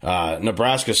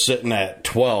 Nebraska's sitting at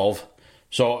 12.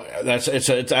 So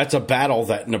that's a battle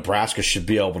that Nebraska should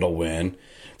be able to win.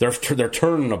 They're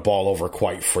turning the ball over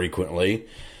quite frequently.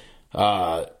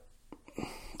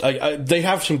 They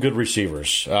have some good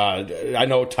receivers. I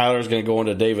know Tyler's going to go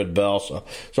into David Bell, so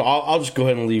I'll just go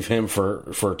ahead and leave him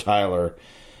for Tyler.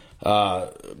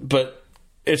 But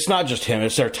it's not just him;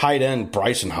 it's their tight end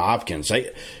Bryson Hopkins.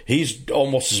 He's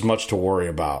almost as much to worry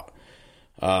about.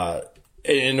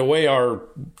 In the way our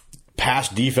pass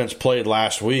defense played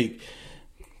last week,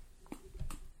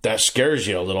 that scares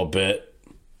you a little bit.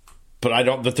 But I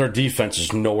don't. That their defense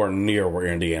is nowhere near where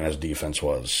Indiana's defense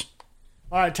was.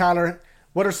 All right, Tyler.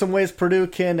 What are some ways Purdue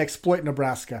can exploit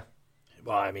Nebraska?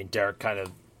 Well, I mean, Derek kind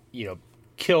of,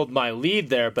 killed my lead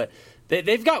there, but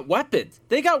they've got weapons.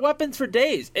 They got weapons for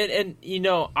days, and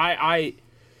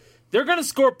they're going to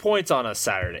score points on us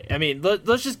Saturday. I mean,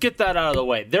 let's just get that out of the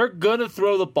way. They're going to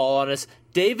throw the ball on us.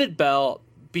 David Bell,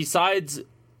 besides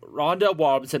Rondell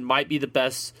Robinson, might be the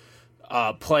best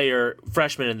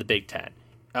freshman in the Big Ten.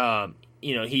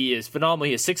 He is phenomenal.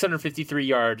 He has 653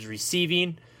 yards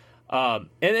receiving.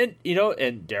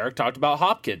 And Derek talked about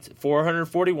Hopkins,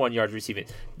 441 yards receiving.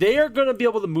 They are going to be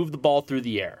able to move the ball through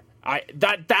the air.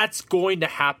 That's going to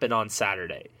happen on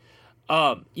Saturday.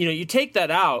 You take that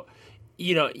out,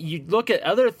 you look at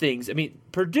other things. I mean,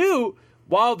 Purdue,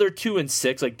 while they're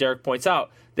 2-6, like Derek points out,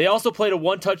 they also played a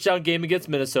 1-touchdown game against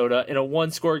Minnesota and a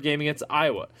 1-score game against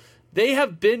Iowa. They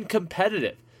have been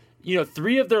competitive.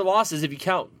 3 of their losses, if you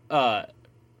count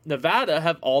Nevada,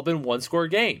 have all been 1-score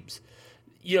games.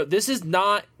 This is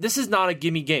not a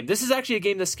gimme game. This is actually a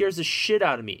game that scares the shit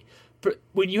out of me.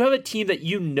 When you have a team that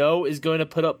is going to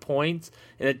put up points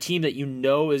and a team that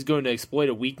is going to exploit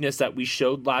a weakness that we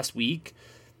showed last week,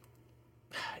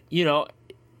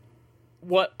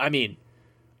 what I mean,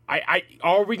 I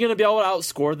are we going to be able to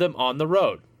outscore them on the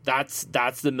road? That's the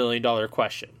 $1 million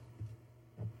question.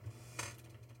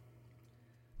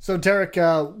 So, Derek,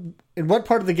 in what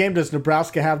part of the game does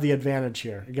Nebraska have the advantage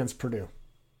here against Purdue?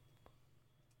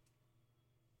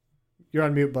 You're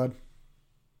on mute, bud.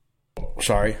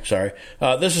 Sorry.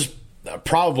 This is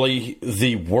probably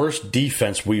the worst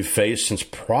defense we've faced since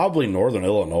probably Northern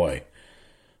Illinois.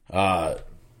 Tyler,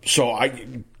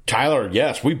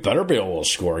 yes, we better be able to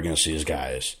score against these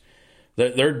guys.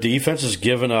 Their defense has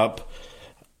given up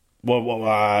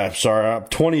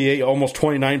 28, almost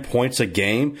 29 points a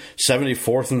game,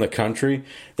 74th in the country.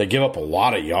 They give up a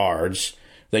lot of yards.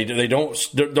 They don't.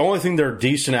 The only thing they're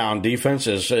decent at on defense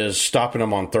is stopping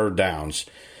them on third downs,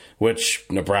 which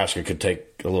Nebraska could take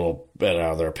a little bit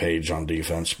out of their page on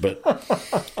defense. But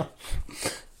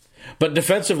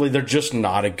defensively, they're just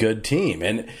not a good team.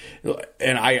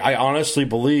 And I honestly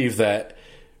believe that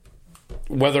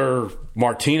whether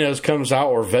Martinez comes out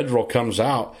or Vedral comes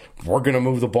out, we're going to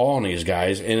move the ball on these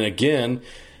guys. And again,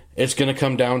 it's going to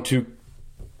come down to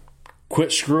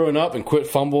quit screwing up and quit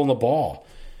fumbling the ball.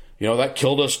 That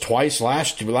killed us twice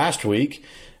last week.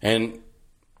 And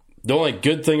the only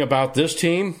good thing about this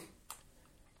team,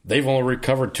 they've only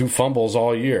recovered 2 fumbles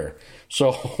all year.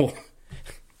 So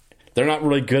they're not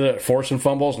really good at forcing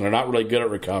fumbles, and they're not really good at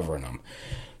recovering them.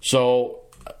 So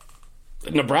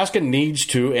Nebraska needs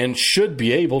to and should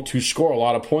be able to score a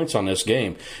lot of points on this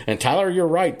game. And Tyler, you're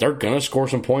right. They're going to score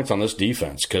some points on this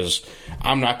defense because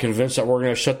I'm not convinced that we're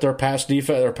going to shut their pass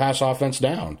offense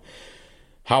down.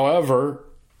 However,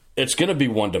 it's going to be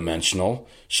one-dimensional.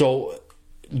 So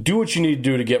do what you need to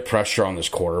do to get pressure on this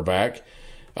quarterback.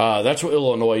 That's what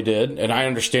Illinois did, and I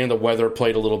understand the weather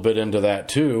played a little bit into that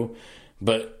too.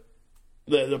 But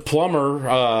the Plummer,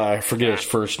 I forget his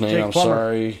first name. I'm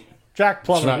sorry. Jack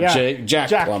Plummer. It's not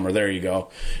Jack Plummer. There you go.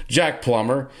 Jack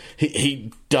Plummer.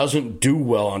 He doesn't do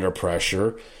well under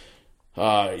pressure.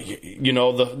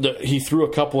 He threw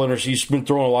a couple he's been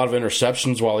throwing a lot of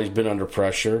interceptions while he's been under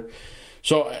pressure.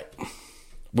 So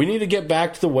we need to get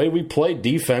back to the way we played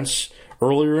defense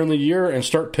earlier in the year and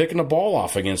start picking the ball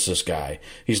off against this guy.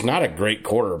 He's not a great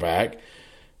quarterback.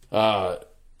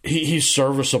 He's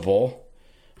serviceable.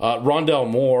 Rondell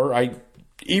Moore,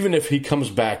 even if he comes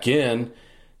back in,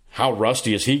 how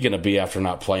rusty is he going to be after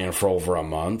not playing for over a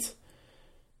month?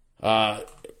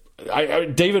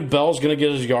 David Bell's going to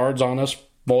get his yards on us,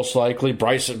 most likely.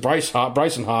 Bryson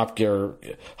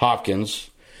Hopkins,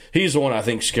 he's the one I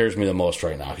think scares me the most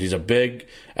right now. He's a big,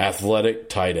 athletic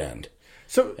tight end.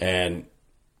 And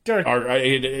Derek,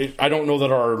 I don't know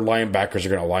that our linebackers are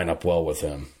going to line up well with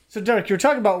him. So, Derek, you're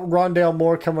talking about Rondale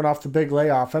Moore coming off the big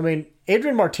layoff. I mean,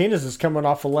 Adrian Martinez is coming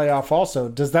off a layoff also.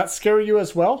 Does that scare you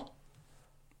as well?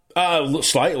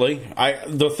 Slightly.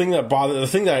 The thing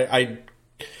that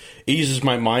eases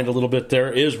my mind a little bit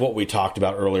there is what we talked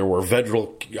about earlier, where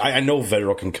Vedral. I know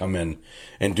Vedral can come in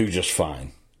and do just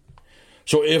fine.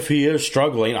 So if he is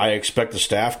struggling, I expect the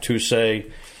staff to say,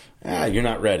 "You're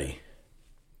not ready."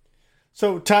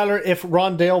 So, Tyler, if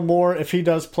Rondale Moore, if he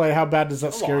does play, how bad does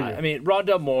that scare you? I mean,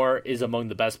 Rondale Moore is among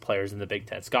the best players in the Big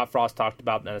Ten. Scott Frost talked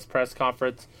about that in his press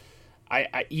conference.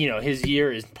 His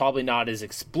year is probably not as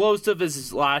explosive as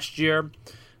his last year,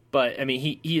 but I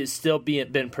mean, he has still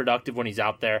been productive when he's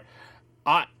out there.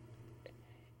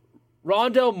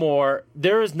 Rondale Moore,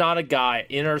 there is not a guy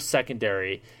in our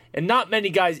secondary, and not many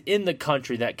guys in the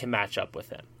country that can match up with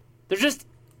him.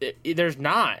 There's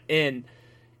not, and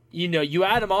you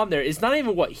add him on there. It's not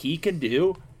even what he can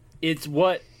do; it's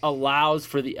what allows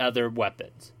for the other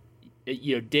weapons.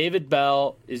 David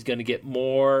Bell is going to get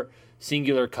more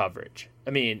singular coverage. I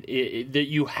mean,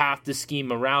 you have to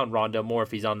scheme around Rondale Moore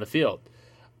if he's on the field.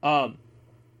 Derek,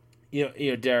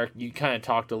 you kind of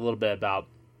talked a little bit about,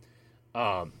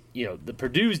 the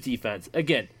Purdue's defense.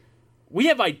 Again, we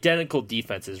have identical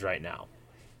defenses right now.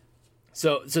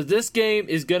 So this game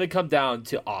is going to come down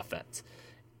to offense,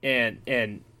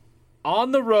 and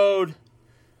on the road,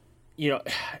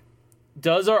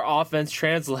 does our offense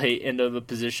translate into the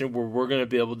position where we're going to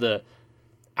be able to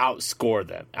outscore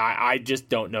them? I just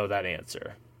don't know that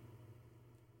answer.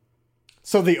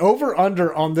 So the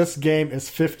over-under on this game is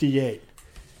 58.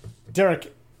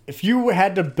 Derek, if you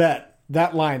had to bet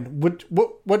that line,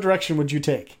 what direction would you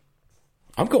take?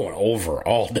 I'm going over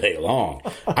all day long.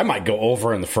 I might go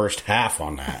over in the first half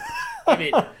on that. I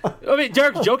mean,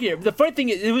 Derek's joking here. The funny thing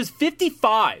is, it was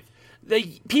 55.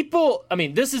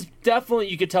 This is definitely,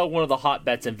 you could tell, one of the hot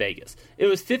bets in Vegas. It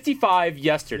was 55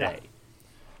 yesterday. Yeah.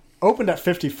 Opened at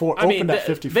 54. At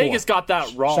 54. Vegas got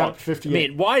that wrong. Shot 58. I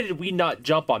mean, why did we not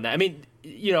jump on that? I mean,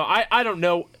 I don't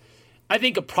know. I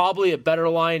think probably a better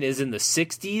line is in the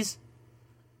 60s.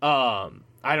 I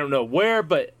don't know where,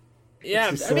 but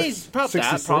yeah, 66, I mean, probably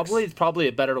 66. it's probably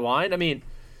a better line. I mean,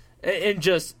 and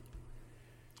just,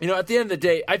 at the end of the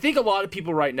day, I think a lot of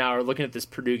people right now are looking at this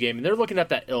Purdue game and they're looking at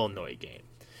that Illinois game,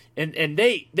 and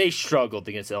they struggled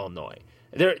against Illinois.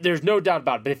 There's no doubt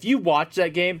about it. But if you watch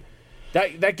that game,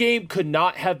 that game could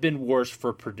not have been worse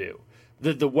for Purdue.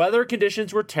 The weather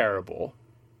conditions were terrible.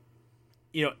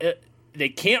 They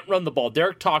can't run the ball.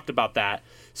 Derek talked about that.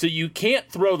 So you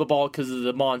can't throw the ball because of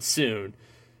the monsoon.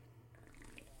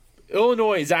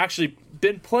 Illinois has actually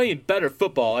been playing better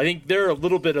football. I think they're a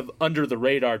little bit of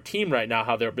under-the-radar team right now,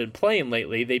 how they've been playing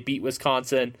lately. They beat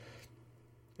Wisconsin.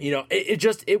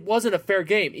 It wasn't a fair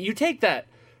game. You take that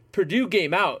Purdue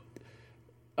game out,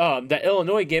 that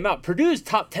Illinois game out, Purdue's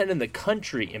top 10 in the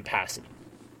country in passing.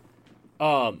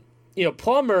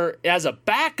 Plummer, as a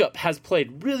backup, has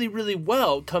played really, really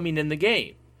well coming in the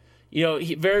game.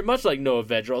 He very much like Noah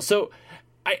Vedral. So,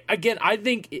 I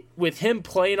think with him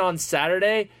playing on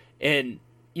Saturday, and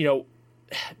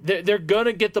they're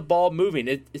gonna get the ball moving.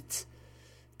 It's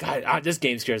God. This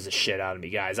game scares the shit out of me,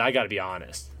 guys. I got to be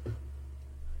honest.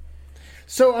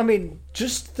 So, I mean,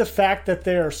 just the fact that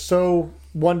they are so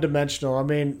one-dimensional. I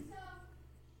mean,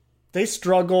 they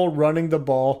struggle running the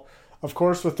ball. Of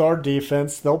course, with our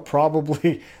defense, they'll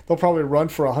probably run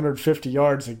for 150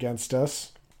 yards against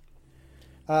us.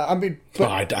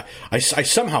 I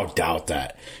somehow doubt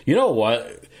that. You know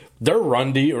what? Their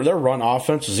run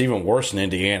offense is even worse than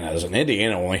Indiana's, and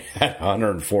Indiana only had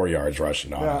 104 yards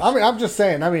rushing on us. I mean, I'm just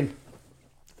saying. I mean,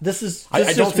 this is. I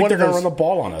don't think they're going to run the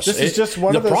ball on us. This is just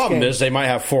one of those. The problem games. is they might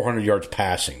have 400 yards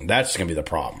passing. That's going to be the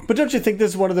problem. But don't you think this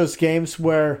is one of those games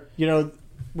where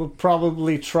we'll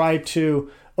probably try to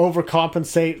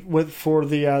overcompensate for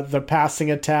the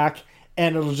passing attack,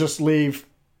 and it'll just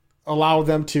allow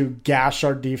them to gash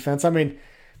our defense. I mean,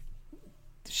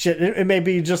 shit, it may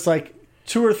be just like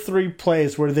 2 or 3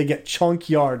 plays where they get chunk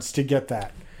yards to get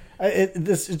that.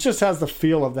 It just has the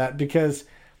feel of that because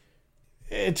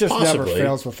it just never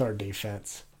fails with our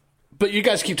defense. But you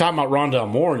guys keep talking about Rondale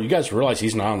Moore, and you guys realize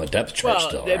he's not on the depth chart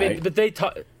still, right? I mean, but they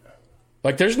talk.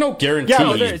 Like, there's no guarantee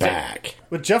he's back.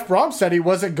 But Jeff Brom said he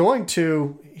wasn't going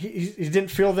to. He didn't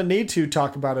feel the need to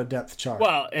talk about a depth chart.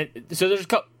 Well, so there's a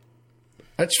couple.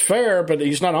 That's fair, but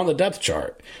he's not on the depth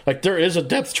chart. Like, there is a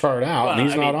depth chart out, and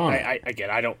he's not on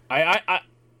it.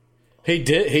 He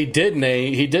did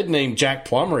name Jack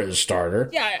Plummer his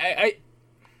starter. Yeah,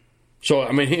 So,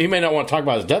 I mean, he may not want to talk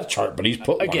about his depth chart, but he's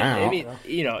put one out. I mean,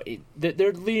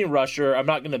 their leading rusher, I'm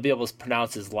not going to be able to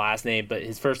pronounce his last name, but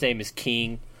his first name is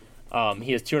King.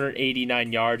 He has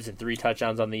 289 yards and 3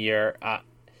 touchdowns on the year.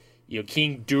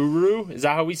 King Duru, is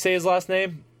that how we say his last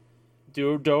name?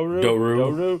 Doru.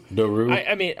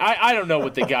 I mean, I don't know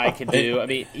what the guy can do. I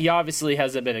mean, he obviously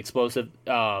hasn't been explosive.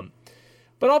 But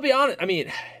I'll be honest. I mean,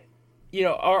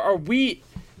 are we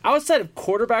outside of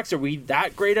quarterbacks? Are we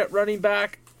that great at running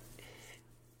back?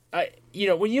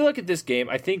 When you look at this game,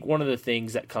 I think one of the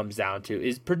things that comes down to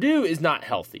is Purdue is not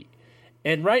healthy,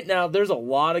 and right now there's a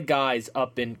lot of guys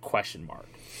up in question mark.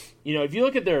 If you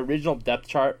look at their original depth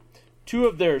chart, 2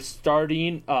 of their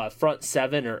starting front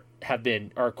 7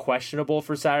 are questionable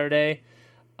for Saturday.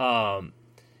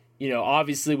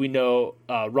 Obviously we know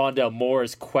Rondale Moore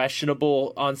is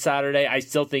questionable on Saturday. I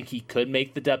still think he could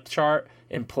make the depth chart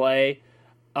and play.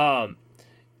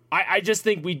 I just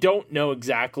think we don't know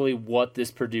exactly what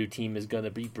this Purdue team is going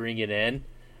to be bringing in.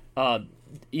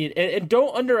 And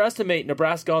don't underestimate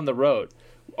Nebraska on the road.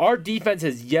 Our defense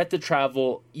has yet to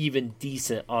travel even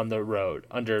decent on the road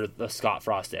under the Scott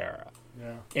Frost era.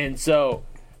 Yeah. And so,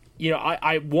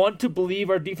 I want to believe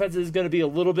our defense is going to be a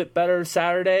little bit better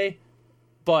Saturday,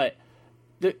 but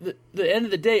the end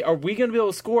of the day, are we going to be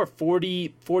able to score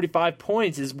 40, 45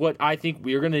 points is what I think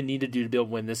we're going to need to do to be able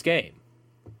to win this game.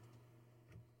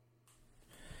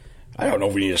 I don't know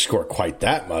if we need to score quite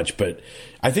that much, but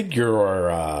I think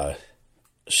you're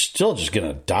still just going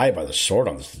to die by the sword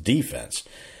on this defense.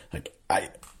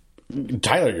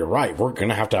 Tyler, you're right. We're going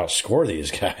to have to outscore these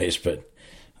guys, but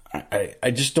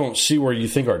I just don't see where you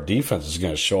think our defense is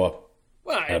going to show up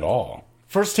at all.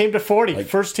 First team to 40.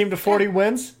 First team to 40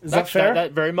 wins? Is that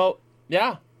fair?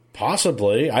 Yeah.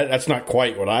 Possibly. That's not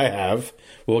quite what I have.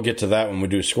 We'll get to that when we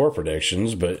do score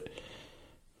predictions, but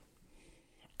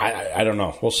I don't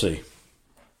know. We'll see.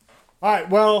 All right,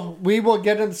 well, we will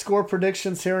get into score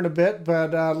predictions here in a bit,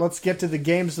 but let's get to the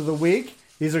games of the week.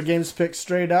 These are games picked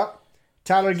straight up.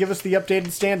 Tyler, give us the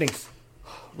updated standings.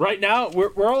 Right now,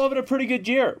 we're all having a pretty good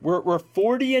year. We're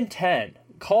 40-10.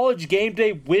 College Game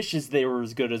Day wishes they were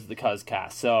as good as the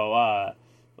Cuzcast. So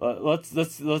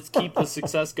let's keep the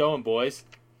success going, boys.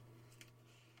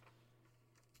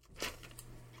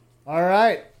 All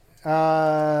right.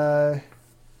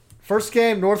 First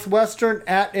game, Northwestern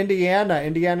at Indiana.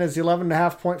 Indiana's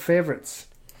 11.5-point favorites.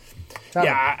 Tyler.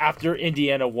 Yeah, after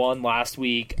Indiana won last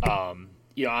week, I'm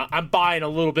buying a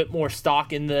little bit more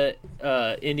stock in the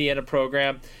Indiana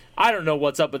program. I don't know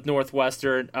what's up with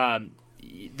Northwestern.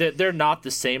 They're not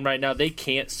the same right now. They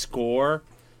can't score.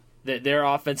 Their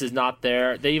offense is not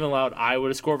there. They even allowed Iowa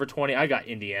to score over 20. I got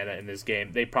Indiana in this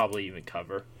game. They probably even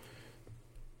cover.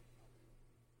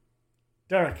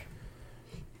 Derek.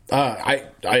 I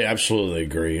absolutely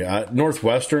agree.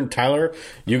 Northwestern, Tyler,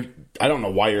 I don't know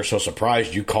why you're so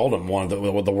surprised. You called them one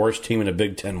of the worst team in the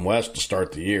Big Ten West to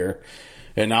start the year,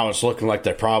 and now it's looking like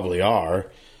they probably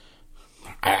are.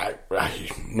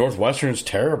 Northwestern's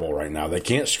terrible right now. They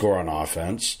can't score on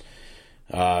offense.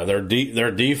 Their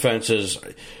defense is,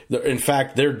 in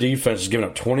fact, their defense is giving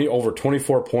up over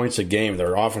 24 points a game.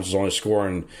 Their offense is only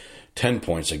scoring 10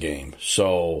 points a game.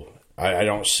 So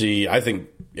I think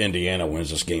Indiana wins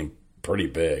this game pretty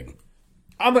big.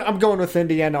 I'm going with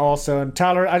Indiana also. And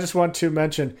Tyler, I just want to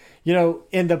mention,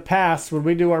 in the past, when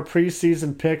we do our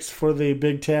preseason picks for the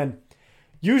Big Ten,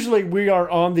 usually we are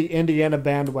on the Indiana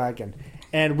bandwagon.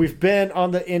 And we've been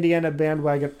on the Indiana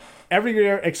bandwagon every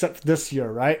year except this year,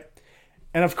 right?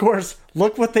 And of course,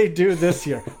 look what they do this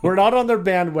year. We're not on their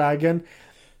bandwagon.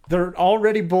 They're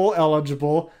already bowl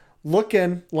eligible,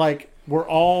 looking like we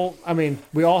all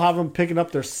have them picking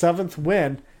up their 7th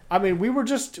win. We were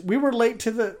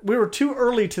too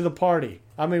early to the party.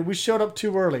 We showed up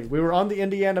too early. We were on the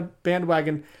Indiana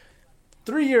bandwagon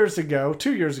 2 years ago,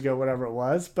 whatever it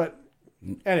was. But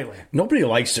anyway. Nobody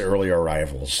likes the early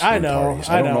arrivals. I know.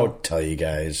 I don't know what to tell you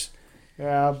guys.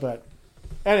 Yeah, but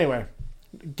anyway.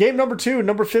 Game number 2,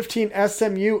 number 15,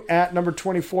 SMU at number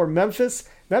 24, Memphis.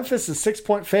 Memphis is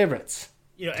 6-point favorites.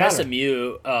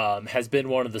 SMU has been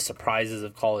one of the surprises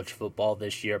of college football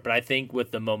this year, but I think with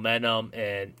the momentum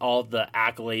and all the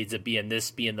accolades of being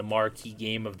the marquee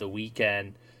game of the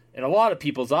weekend, in a lot of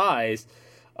people's eyes,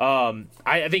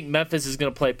 I think Memphis is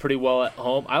going to play pretty well at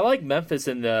home. I like Memphis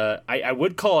I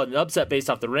would call it an upset based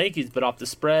off the rankings, but off the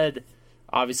spread,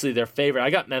 obviously their favorite. I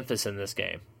got Memphis in this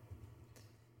game.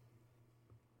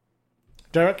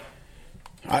 Derek?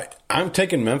 I'm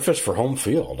taking Memphis for home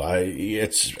field.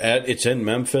 It's in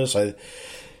Memphis.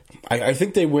 I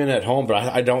think they win at home, but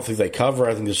I don't think they cover.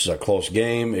 I think this is a close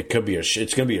game. It's going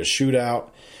to be a shootout.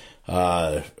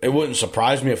 It wouldn't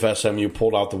surprise me if SMU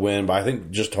pulled out the win, but I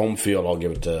think just home field, I'll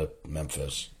give it to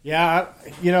Memphis. Yeah,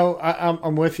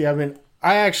 I'm with you.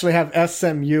 I actually have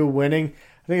SMU winning.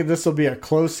 I think this will be a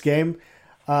close game.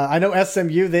 I know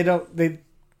SMU, they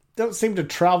don't seem to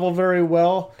travel very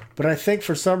well, but I think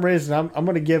for some reason I'm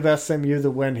going to give SMU the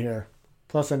win here.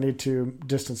 Plus, I need to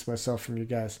distance myself from you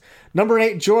guys. Number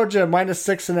 8, Georgia,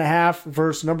 -6.5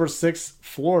 versus number 6,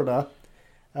 Florida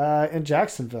in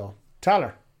Jacksonville.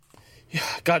 Tyler. Yeah,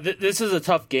 God, this is a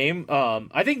tough game.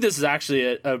 I think this is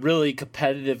actually a really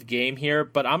competitive game here,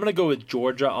 but I'm going to go with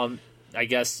Georgia on, I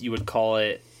guess you would call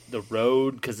it the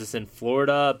road because it's in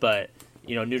Florida, but,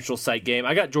 neutral site game.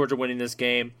 I got Georgia winning this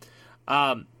game.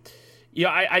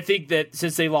 I think that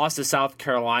since they lost to South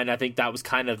Carolina, I think that was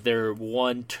kind of their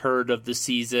one turd of the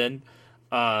season.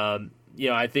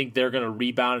 I think they're going to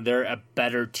rebound. They're a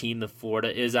better team than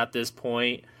Florida is at this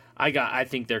point. I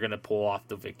think they're going to pull off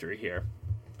the victory here.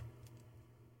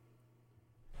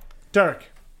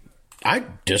 Derek. I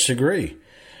disagree.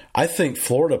 I think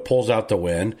Florida pulls out the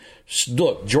win.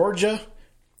 Look, Georgia,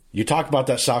 you talk about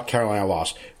that South Carolina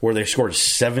loss where they scored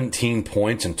 17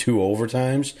 points in 2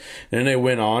 overtimes. And then they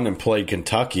went on and played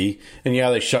Kentucky. And,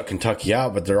 they shut Kentucky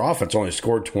out, but their offense only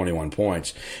scored 21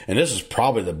 points. And this is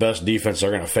probably the best defense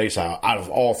they're going to face out of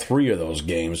all 3 of those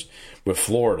games with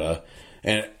Florida.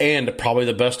 And probably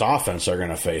the best offense they're going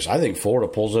to face. I think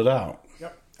Florida pulls it out.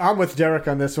 Yep. I'm with Derek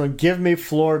on this one. Give me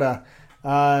Florida.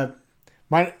 They're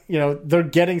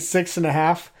getting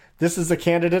 6.5. This is a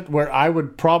candidate where I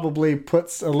would probably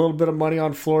put a little bit of money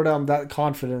on Florida. I'm that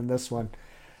confident in this one.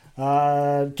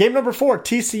 Game number 4,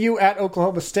 TCU at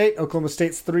Oklahoma State. Oklahoma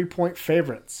State's 3-point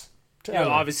favorites.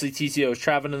 Obviously TCU is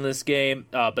traveling in this game,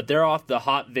 but they're off the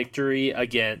hot victory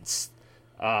against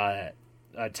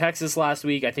Texas last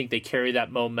week. I think they carry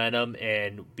that momentum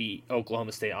and beat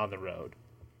Oklahoma State on the road.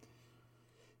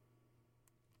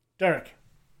 Derek.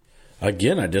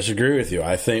 Again, I disagree with you.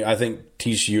 I think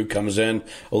TCU comes in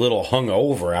a little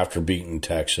hungover after beating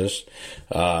Texas.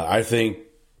 I think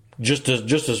just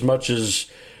as much as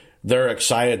they're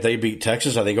excited they beat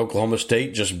Texas, I think Oklahoma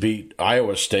State just beat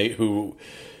Iowa State, who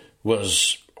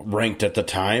was ranked at the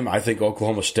time. I think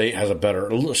Oklahoma State has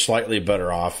a slightly better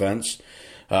offense.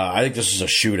 I think this is a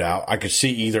shootout. I could see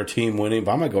either team winning,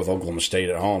 but I'm going to go with Oklahoma State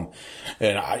at home.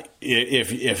 And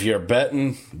if you're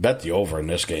betting, bet the over in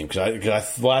this game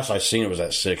because the last I seen it was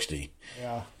at 60.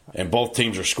 Yeah. And both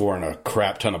teams are scoring a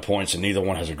crap ton of points, and neither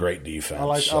one has a great defense.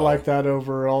 I like that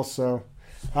over also.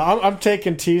 I'm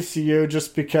taking TCU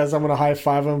just because I'm going to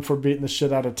high-five them for beating the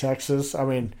shit out of Texas. I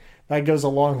mean, that goes a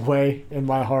long way in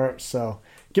my heart. So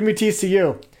give me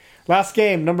TCU. Last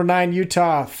game, number 9,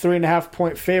 Utah,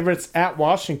 3.5-point favorites at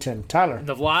Washington. Tyler. In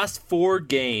the last 4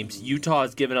 games, Utah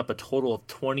has given up a total of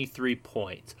 23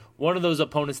 points. One of those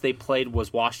opponents they played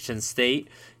was Washington State.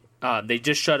 They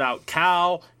just shut out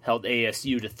Cal, held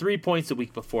ASU to 3 points the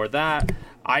week before that.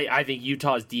 I think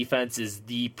Utah's defense is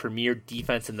the premier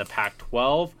defense in the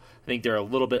Pac-12. I think they're a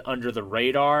little bit under the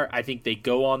radar. I think they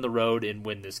go on the road and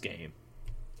win this game.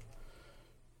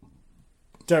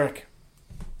 Derek.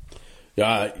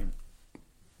 Yeah,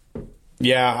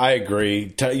 I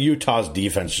agree. Utah's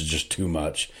defense is just too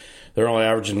much. They're only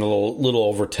averaging a little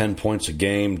over 10 points a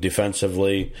game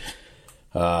defensively.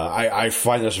 I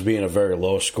find this being a very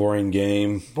low-scoring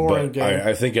game. Boring game.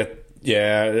 I think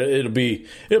it'll be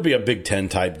a Big Ten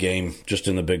type game, just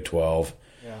in the Big 12.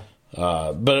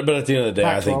 Yeah. But at the end of the day,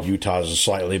 Pac-12. I think Utah is a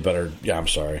slightly better. Yeah, I'm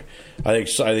sorry. I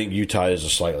think Utah is a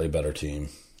slightly better team.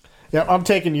 Yeah, I'm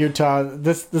taking Utah.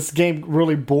 This game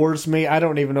really bores me. I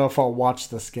don't even know if I'll watch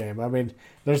this game. I mean,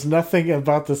 there's nothing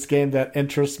about this game that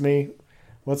interests me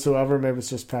whatsoever. Maybe it's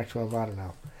just Pac-12. I don't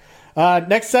know.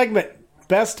 Next segment,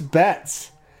 best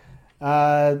bets.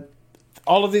 All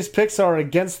of these picks are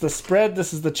against the spread.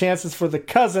 This is the chances for the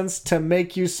Cousins to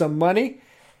make you some money.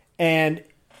 And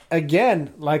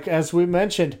again, like as we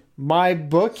mentioned,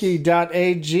 mybookie.ag.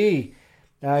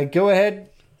 Go ahead,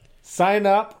 sign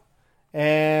up,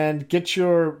 and get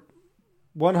your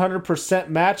 100%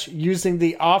 match using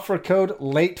the offer code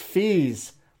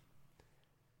LATEFEES.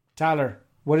 Tyler,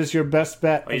 what is your best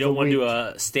bet? You don't want to do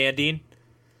a standing?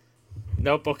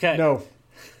 Nope, okay. No.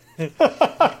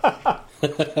 I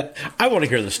want to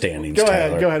hear the standings. Go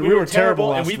Tyler. ahead. We were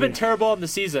terrible and we've been terrible in the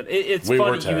season. It's We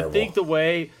were funny. You would think the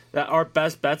way that our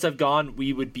best bets have gone,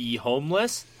 we would be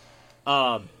homeless.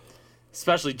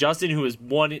 Especially Justin, who is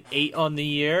 1-8 on the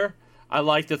year. I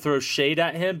like to throw shade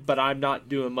at him, but I'm not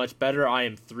doing much better. I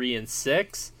am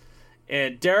 3-6.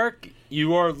 And Derek,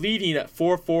 you are leading at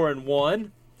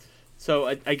 4-1. So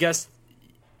I guess,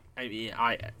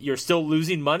 you're still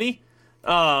losing money,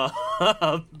 but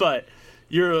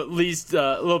you're at least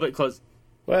a little bit close.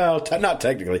 Well, not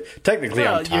technically. Technically,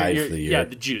 I'm tied for the year. Yeah,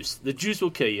 the juice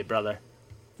will kill you, brother.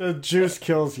 The juice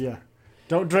kills you.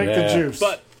 Don't drink the juice.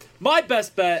 But my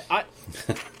best bet,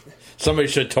 Somebody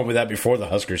should have told me that before the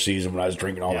Husker season when I was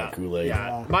drinking all that Kool-Aid.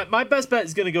 Yeah. My best bet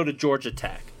is going to go to Georgia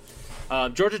Tech.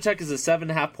 Georgia Tech is a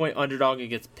 7.5-point underdog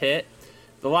against Pitt.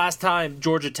 The last time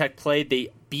Georgia Tech played, they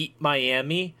beat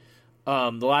Miami. The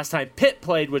last time Pitt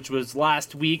played, which was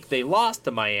last week, they lost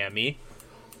to Miami.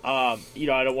 I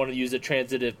don't want to use a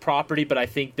transitive property, but I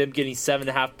think them getting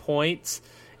 7.5 points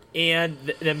and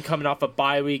them coming off a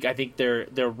bye week, I think they're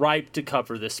ripe to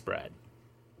cover this spread.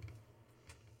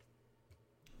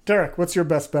 Derek, what's your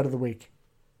best bet of the week?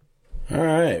 All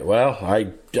right. Well,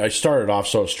 I started off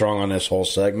so strong on this whole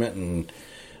segment, and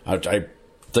I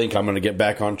think I'm going to get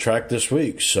back on track this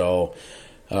week. So,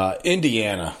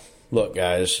 Indiana. Look,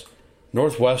 guys,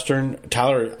 Northwestern,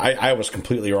 Tyler, I was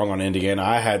completely wrong on Indiana.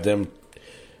 I had them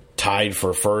tied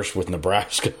for first with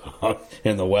Nebraska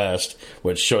in the West,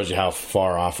 which shows you how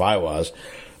far off I was.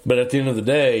 But at the end of the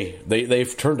day,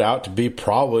 they've turned out to be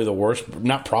probably the worst.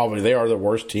 Not probably, they are the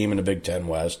worst team in the Big Ten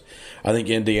West. I think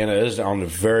Indiana is on a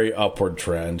very upward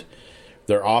trend.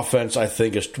 Their offense, I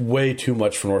think, is way too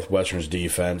much for Northwestern's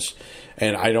defense.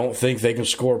 And I don't think they can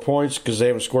score points because they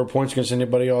haven't scored points against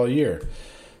anybody all year.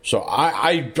 So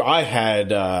I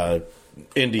had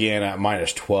Indiana at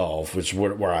 -12, which is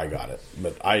where I got it.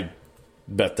 But I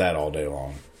bet that all day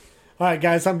long. All right,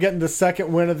 guys, I'm getting the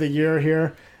second win of the year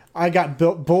here. I got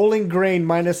Bowling Green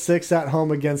 -6 at home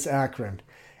against Akron.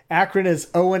 Akron is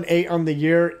 0-8 on the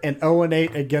year and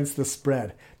 0-8 against the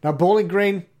spread. Now, Bowling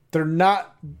Green, they're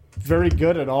not very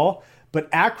good at all, but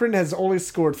Akron has only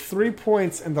scored 3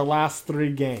 points in the last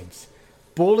 3 games.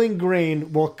 Bowling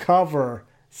Green will cover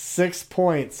 6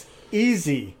 points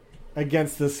easy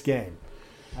against this game.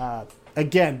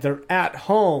 Again, they're at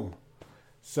home,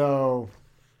 so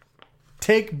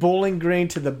take Bowling Green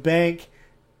to the bank.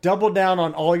 Double down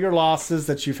on all your losses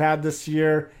that you've had this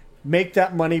year. Make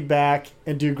that money back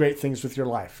and do great things with your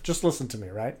life. Just listen to me,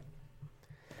 right?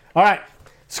 All right.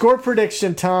 Score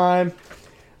prediction time.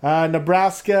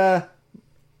 Nebraska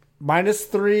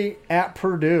 -3 at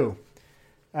Purdue.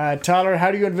 Tyler,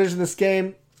 how do you envision this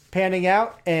game panning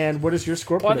out, and what is your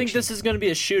score Well, prediction? I think this is going to be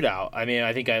a shootout. I mean,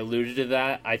 I think I alluded to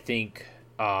that. I think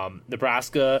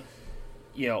Nebraska,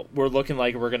 we're looking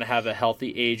like we're going to have a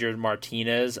healthy Adrian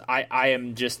Martinez. I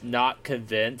am just not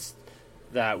convinced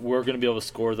that we're going to be able to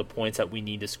score the points that we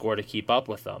need to score to keep up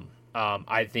with them.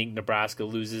 I think Nebraska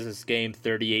loses this game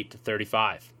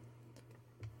 38-35.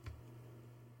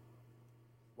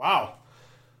 Wow.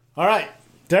 All right,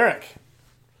 Derek.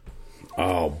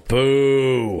 Oh,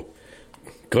 boo.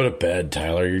 Go to bed,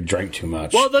 Tyler. You drank too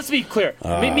much. Well, let's be clear.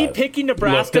 Me picking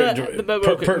Nebraska,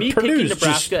 Purdue's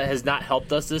Nebraska has not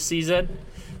helped us this season.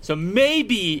 So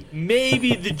maybe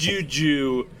the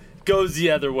juju goes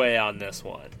the other way on this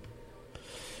one.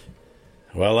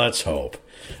 Well, let's hope.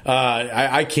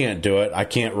 I can't do it. I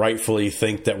can't rightfully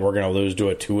think that we're going to lose to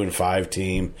a 2-5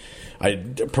 team.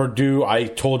 Purdue, I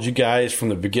told you guys from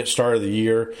the start of the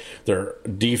year, their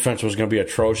defense was going to be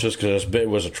atrocious because it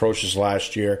was atrocious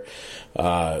last year.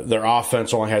 Their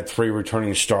offense only had 3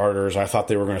 returning starters. I thought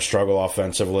they were going to struggle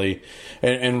offensively,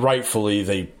 and rightfully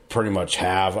they pretty much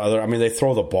have. They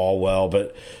throw the ball well,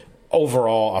 but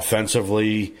overall,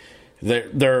 offensively,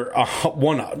 they're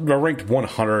ranked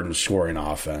 100 in scoring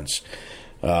offense.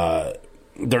 They're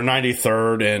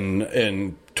 93rd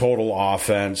in total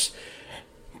offense.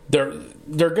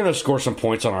 They're going to score some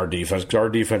points on our defense because our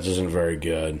defense isn't very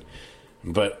good.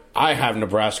 But I have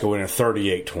Nebraska winning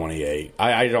 38-28.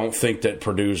 I don't think that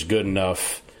Purdue's good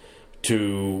enough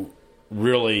to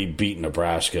really beat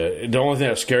Nebraska. The only thing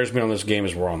that scares me on this game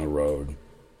is we're on the road.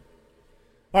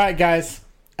 All right, guys.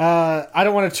 I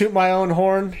don't want to toot my own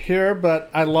horn here, but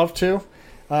I'd love to.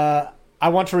 I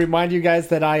want to remind you guys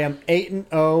that I am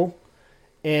 8-0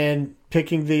 in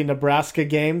picking the Nebraska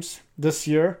games this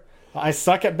year. I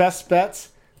suck at best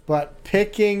bets, but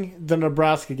picking the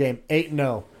Nebraska game,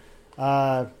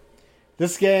 8-0.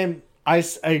 This game, I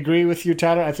agree with you,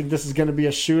 Tyler. I think this is going to be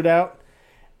a shootout.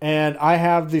 And I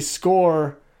have the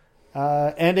score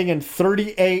ending in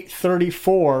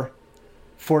 38-34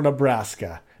 for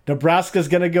Nebraska. Nebraska's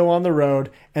going to go on the road,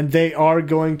 and they are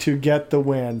going to get the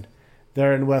win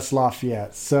there in West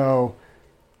Lafayette. So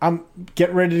I'm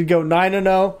getting ready to go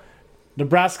 9-0.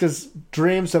 Nebraska's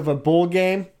dreams of a bowl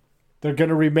game, they're going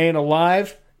to remain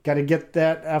alive. Got to get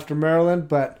that after Maryland,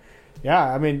 but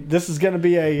yeah, this is going to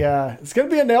be it's going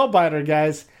to be a nail biter,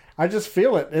 guys. I just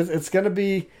feel it. It's going to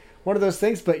be one of those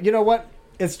things. But you know what?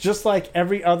 It's just like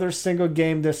every other single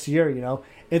game this year.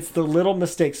 It's the little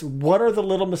mistakes. What are the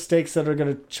little mistakes that are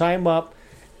going to chime up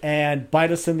and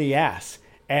bite us in the ass?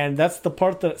 And that's the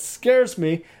part that scares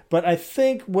me. But I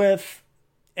think with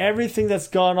everything that's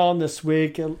gone on this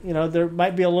week, there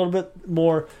might be a little bit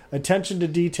more attention to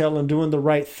detail and doing the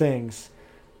right things.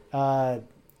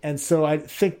 And so I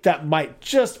think that might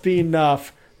just be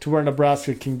enough to where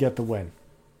Nebraska can get the win.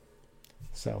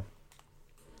 So,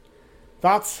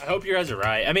 thoughts? I hope you guys are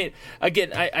right.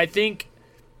 Again, I think,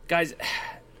 guys,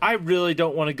 I really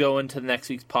don't want to go into next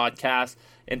week's podcast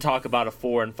and talk about a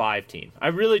 4-5 team. I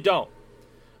really don't.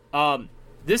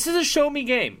 This is a show me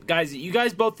game. Guys, you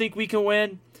guys both think we can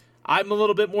win. I'm a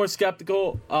little bit more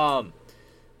skeptical. Frost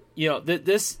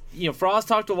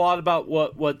talked a lot about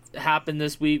what happened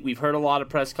this week. We've heard a lot of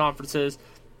press conferences.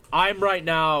 I'm right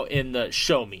now in the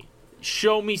show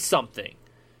me something,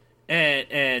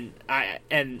 and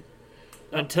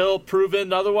until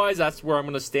proven otherwise, that's where I'm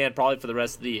going to stand probably for the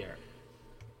rest of the year.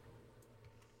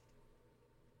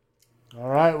 All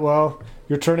right, well,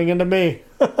 you're turning into me.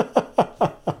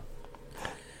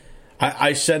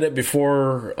 I said it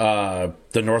before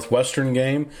the Northwestern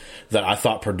game that I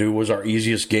thought Purdue was our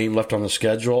easiest game left on the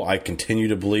schedule. I continue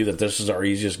to believe that this is our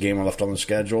easiest game left on the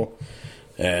schedule,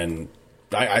 and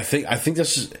I think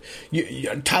this is.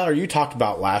 Tyler, you talked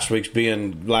about last week's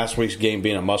game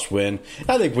being a must-win.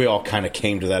 I think we all kind of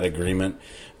came to that agreement,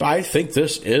 but I think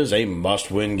this is a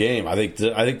must-win game. I think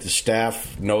the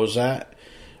staff knows that.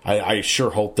 I sure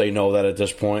hope they know that at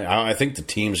this point. I think the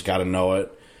team's got to know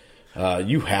it.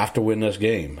 You have to win this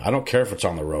game. I don't care if it's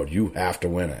on the road. You have to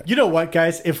win it. You know what,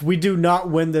 guys? If we do not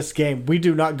win this game, we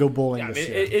do not go bowling this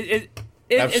year.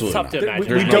 It's tough to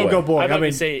imagine. We don't go bowling. I'm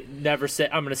going to say never say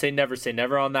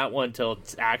never on that one until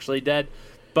it's actually dead.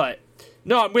 But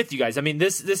no, I'm with you guys.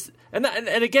 This and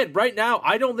again, right now,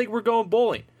 I don't think we're going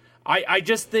bowling. I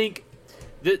just think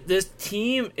that this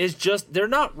team is they're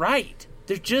not right.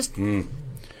 They're just they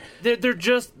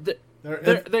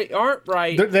aren't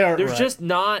right. They're just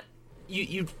not.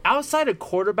 You outside of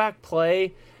quarterback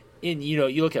play,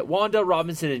 you look at Wanda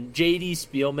Robinson and J.D.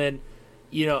 Spielman.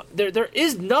 There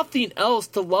is nothing else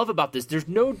to love about this. There's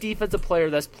no defensive player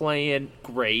that's playing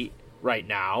great right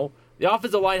now. The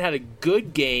offensive line had a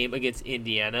good game against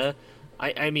Indiana.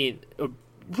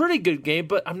 pretty good game,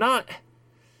 but I'm not.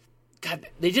 God,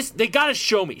 they got to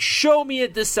show me. Show me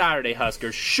it this Saturday,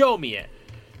 Huskers. Show me it.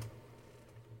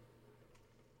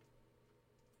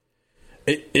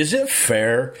 Is it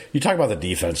fair? You talk about the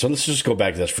defense, so let's just go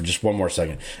back to this for just one more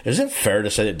second. Is it fair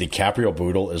to say that DiCaprio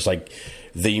Bootle is like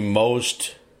the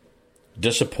most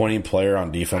disappointing player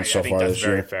on defense so far this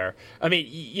year? Very fair. I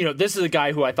mean, this is a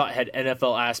guy who I thought had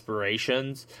NFL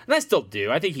aspirations, and I still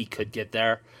do. I think he could get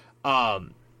there.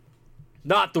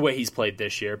 Not the way he's played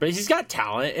this year, but he's got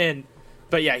talent.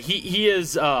 But yeah, he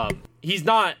is. He's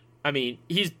not. I mean,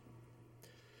 he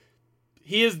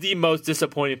is the most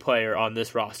disappointing player on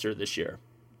this roster this year.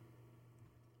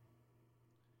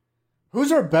 Who's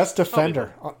our best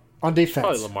defender on defense?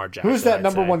 Probably Lamar Jackson. Who's that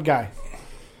number one guy?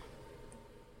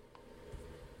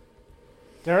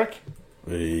 Derek?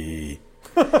 I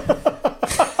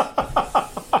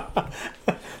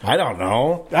don't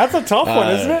know. That's a tough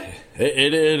one, isn't it?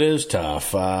 It is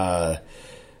tough. I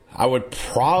would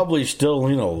probably still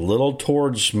lean a little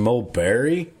towards Mo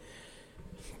Berry,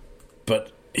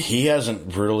 but he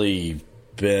hasn't really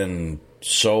been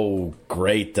so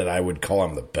great that I would call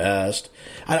him the best.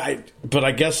 But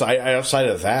I guess outside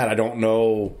of that, I don't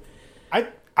know I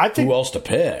think, who else to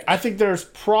pick. I think there's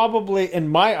probably, in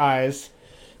my eyes,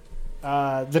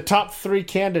 the top three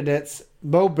candidates: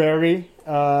 Mo Berry,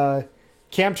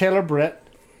 Cam Taylor-Britt,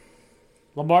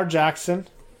 Lamar Jackson,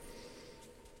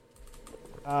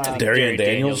 Darian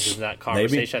Daniels is in that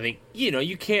conversation. maybe? I think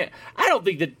you can't. I don't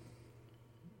think that.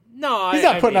 No, he's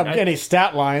not putting up any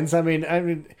stat lines. I mean,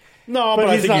 no, but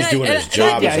I think he's doing his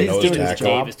job as a nose tackle. The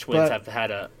Davis twins have had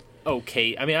a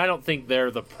okay. I mean, I don't think they're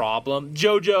the problem.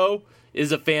 JoJo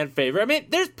is a fan favorite. I mean,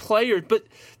 there's players, but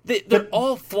they're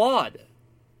all flawed.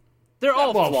 They're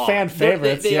all flawed. Fan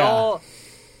favorites. They all.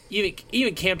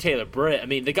 Even Cam Taylor-Britt. I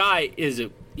mean, the guy is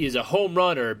a home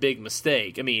run or a big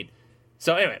mistake. I mean,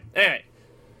 so anyway.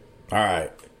 All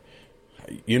right.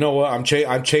 You know what? I'm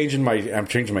changing my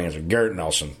answer. Garrett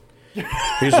Nelson.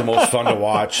 He's the most fun to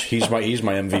watch. He's my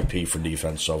MVP for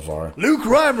defense so far. Luke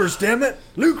Reimers, damn it,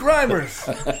 Luke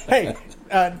Reimers. Hey,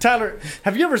 Tyler,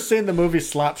 have you ever seen the movie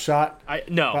Slapshot?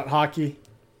 No. About hockey.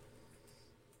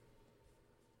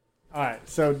 All right,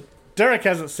 so Derek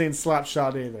hasn't seen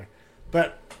Slapshot either,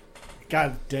 but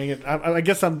God dang it, I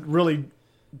guess I'm really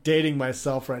dating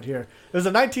myself right here. It was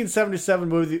a 1977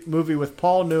 movie with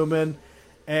Paul Newman,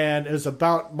 and it was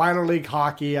about minor league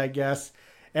hockey, I guess.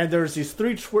 And there's these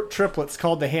three triplets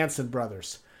called the Hanson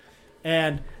brothers.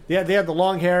 And they had the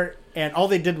long hair, and all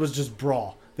they did was just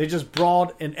brawl. They just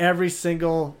brawled in every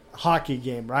single hockey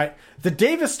game, right? The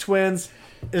Davis twins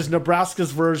is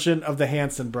Nebraska's version of the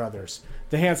Hanson brothers,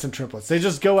 the Hanson triplets. They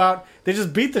just go out, they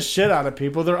just beat the shit out of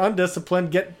people. They're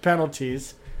undisciplined, get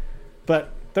penalties.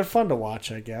 But they're fun to watch,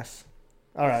 I guess.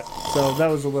 All right, so that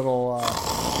was a little...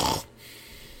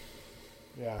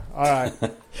 Yeah, all right.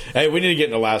 Hey, we need to get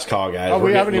in the last call, guys. Oh,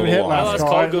 we haven't even hit last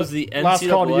call. Goes to the NCAA. Last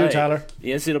call to you, Tyler.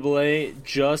 The NCAA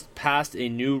just passed a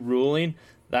new ruling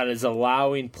that is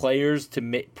allowing players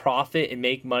to profit and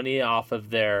make money off of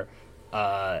their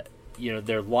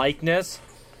likeness.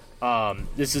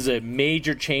 This is a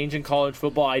major change in college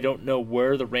football. I don't know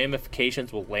where the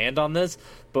ramifications will land on this,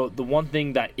 but the one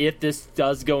thing that if this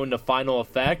does go into final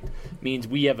effect means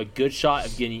we have a good shot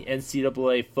of getting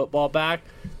NCAA football back.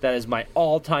 That is my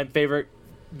all-time favorite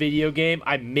video game.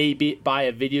 I may buy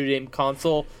a video game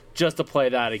console just to play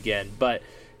that again. But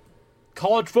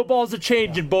college football is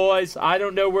a-changing, boys. I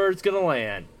don't know where it's going to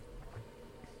land.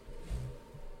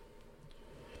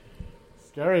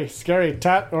 Scary.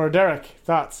 Tat or Derek,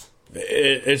 thoughts?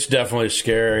 It's definitely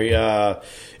scary.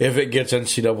 If it gets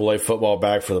NCAA football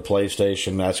back for the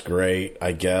PlayStation, that's great,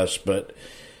 I guess. But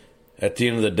at the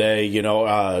end of the day,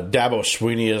 Dabo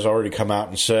Swinney has already come out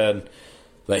and said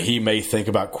that he may think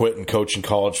about quitting coaching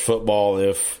college football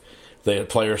if the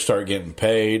players start getting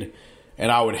paid.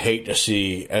 And I would hate to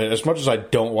see, as much as I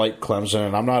don't like Clemson,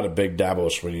 and I'm not a big Dabo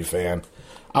Swinney fan,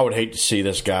 I would hate to see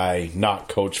this guy not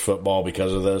coach football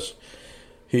because of this.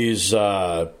 He's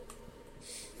the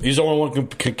only one who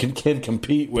can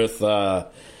compete with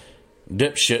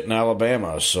dipshit in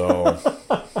Alabama. So,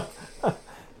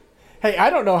 hey, I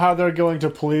don't know how they're going to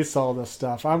police all this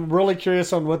stuff. I'm really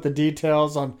curious on what the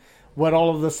details on what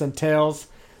all of this entails.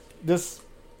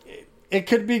 It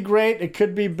could be great. It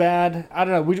could be bad. I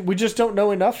don't know. We just don't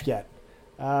know enough yet.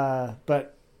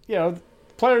 But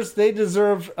players, they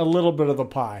deserve a little bit of the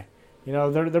pie.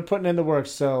 They're putting in the work,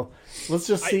 so let's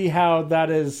just see how that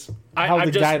is. How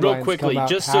the guidelines real quickly, come out,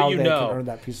 just so you know,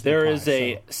 there is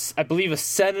I believe a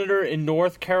senator in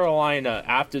North Carolina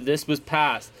after this was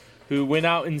passed who went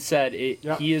out and said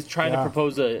he is trying to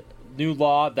propose a new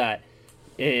law that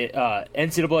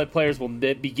NCAA players will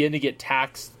begin to get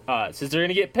taxed, since they're going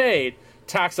to get paid,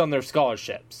 taxed on their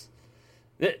scholarships.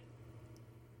 That's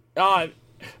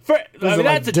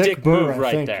a dick move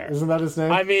right there. Isn't that his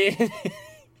name? I mean,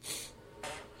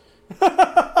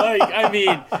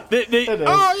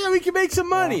 we can make some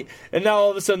money. Yeah. And now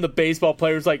all of a sudden the baseball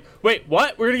player's like, wait,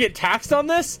 what? We're going to get taxed on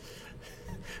this?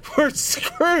 We're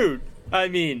screwed.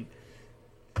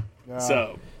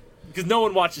 So, because no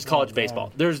one watches college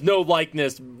baseball. There's no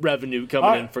likeness revenue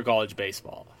coming in for college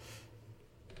baseball.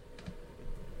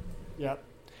 Yep.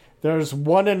 There's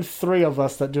 1 in 3 of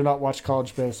us that do not watch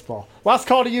college baseball. Last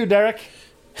call to you, Derek.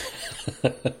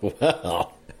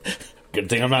 Well, good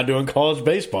thing I'm not doing college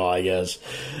baseball, I guess.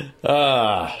 But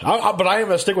I am going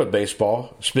to stick with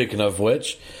baseball, speaking of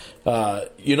which. The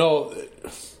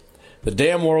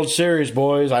damn World Series,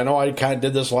 boys. I know I kind of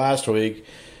did this last week.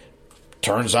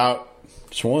 Turns out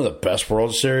it's one of the best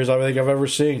World Series I think I've ever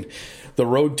seen. The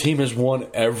road team has won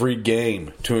every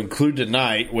game, to include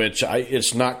tonight, which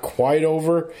it's not quite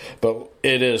over, but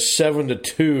it is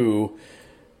 7-2.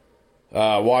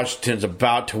 Washington's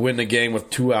about to win the game with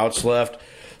 2 outs left,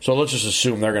 so let's just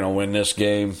assume they're going to win this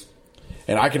game.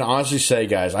 And I can honestly say,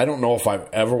 guys, I don't know if I've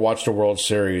ever watched a World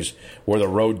Series where the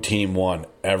road team won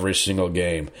every single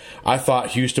game. I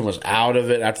thought Houston was out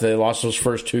of it after they lost those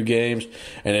first 2 games,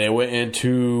 and they went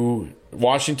into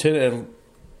Washington and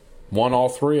won all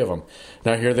 3 of them.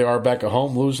 Now here they are back at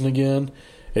home losing again.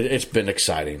 It's been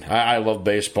exciting. I love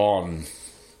baseball, and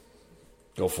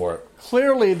go for it.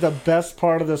 Clearly the best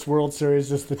part of this World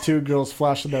Series is the 2 girls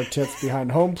flashing their tits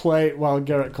behind home plate while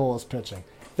Garrett Cole is pitching.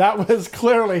 That was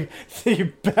clearly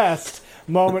the best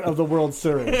moment of the World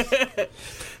Series.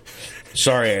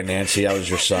 Sorry, Aunt Nancy, that was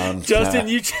your son. Justin,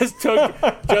 you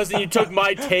took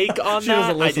my take on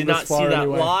that. I did not see that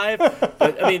live.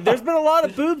 But, there's been a lot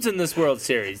of boobs in this World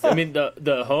Series.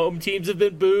 The home teams have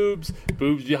been boobs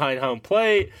behind home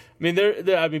plate.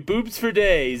 Boobs for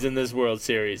days in this World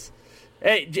Series.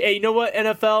 Hey, you know what,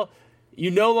 NFL?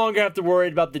 You no longer have to worry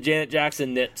about the Janet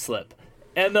Jackson nip slip.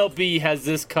 MLB has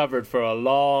this covered for a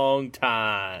long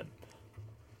time.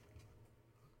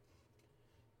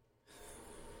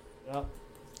 Yep.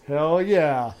 Hell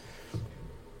yeah.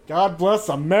 God bless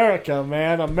America,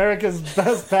 man. America's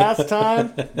best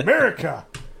pastime. America.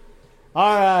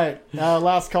 All right.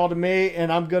 Last call to me,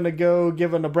 and I'm going to go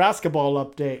give a Nebraska ball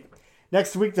update.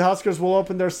 Next week, the Huskers will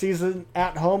open their season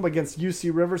at home against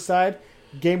UC Riverside.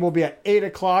 Game will be at 8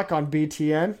 o'clock on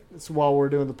BTN. That's while we're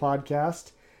doing the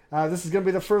podcast. This is going to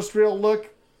be the first real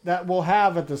look that we'll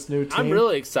have at this new team. I'm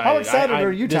really excited. How excited are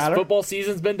you, Tyler? This football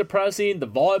season's been depressing. The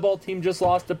volleyball team just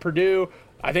lost to Purdue.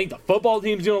 I think the football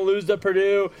team's going to lose to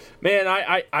Purdue. Man,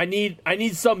 I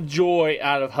need some joy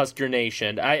out of Husker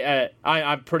Nation.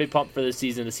 I'm pretty pumped for this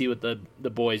season to see what the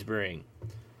boys bring.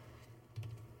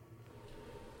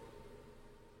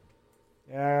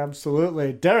 Yeah,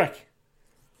 absolutely. Derek?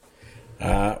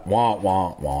 Wah,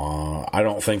 wah, wah. I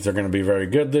don't think they're going to be very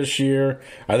good this year.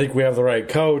 I think we have the right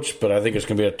coach, but I think it's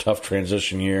going to be a tough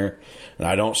transition year. And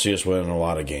I don't see us winning a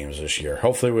lot of games this year.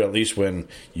 Hopefully we at least win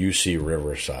UC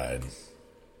Riverside.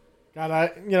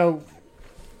 God,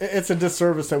 it's a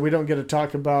disservice that we don't get to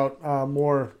talk about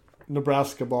more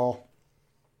Nebraska ball.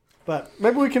 But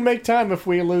maybe we can make time if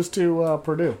we lose to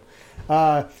Purdue.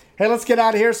 Hey, let's get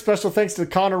out of here. Special thanks to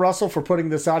Connor Russell for putting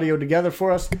this audio together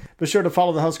for us. Be sure to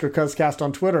follow the Husker Cuzcast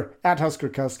on Twitter,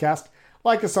 @HuskerCuzcast.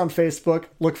 Like us on Facebook.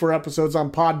 Look for episodes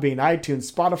on Podbean,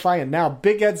 iTunes, Spotify, and now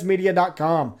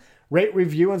BigHeadsMedia.com. Rate,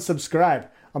 review, and subscribe.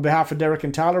 On behalf of Derek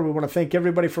and Tyler, we want to thank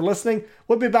everybody for listening.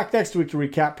 We'll be back next week to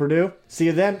recap Purdue. See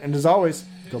you then, and as always,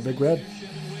 go Big Red.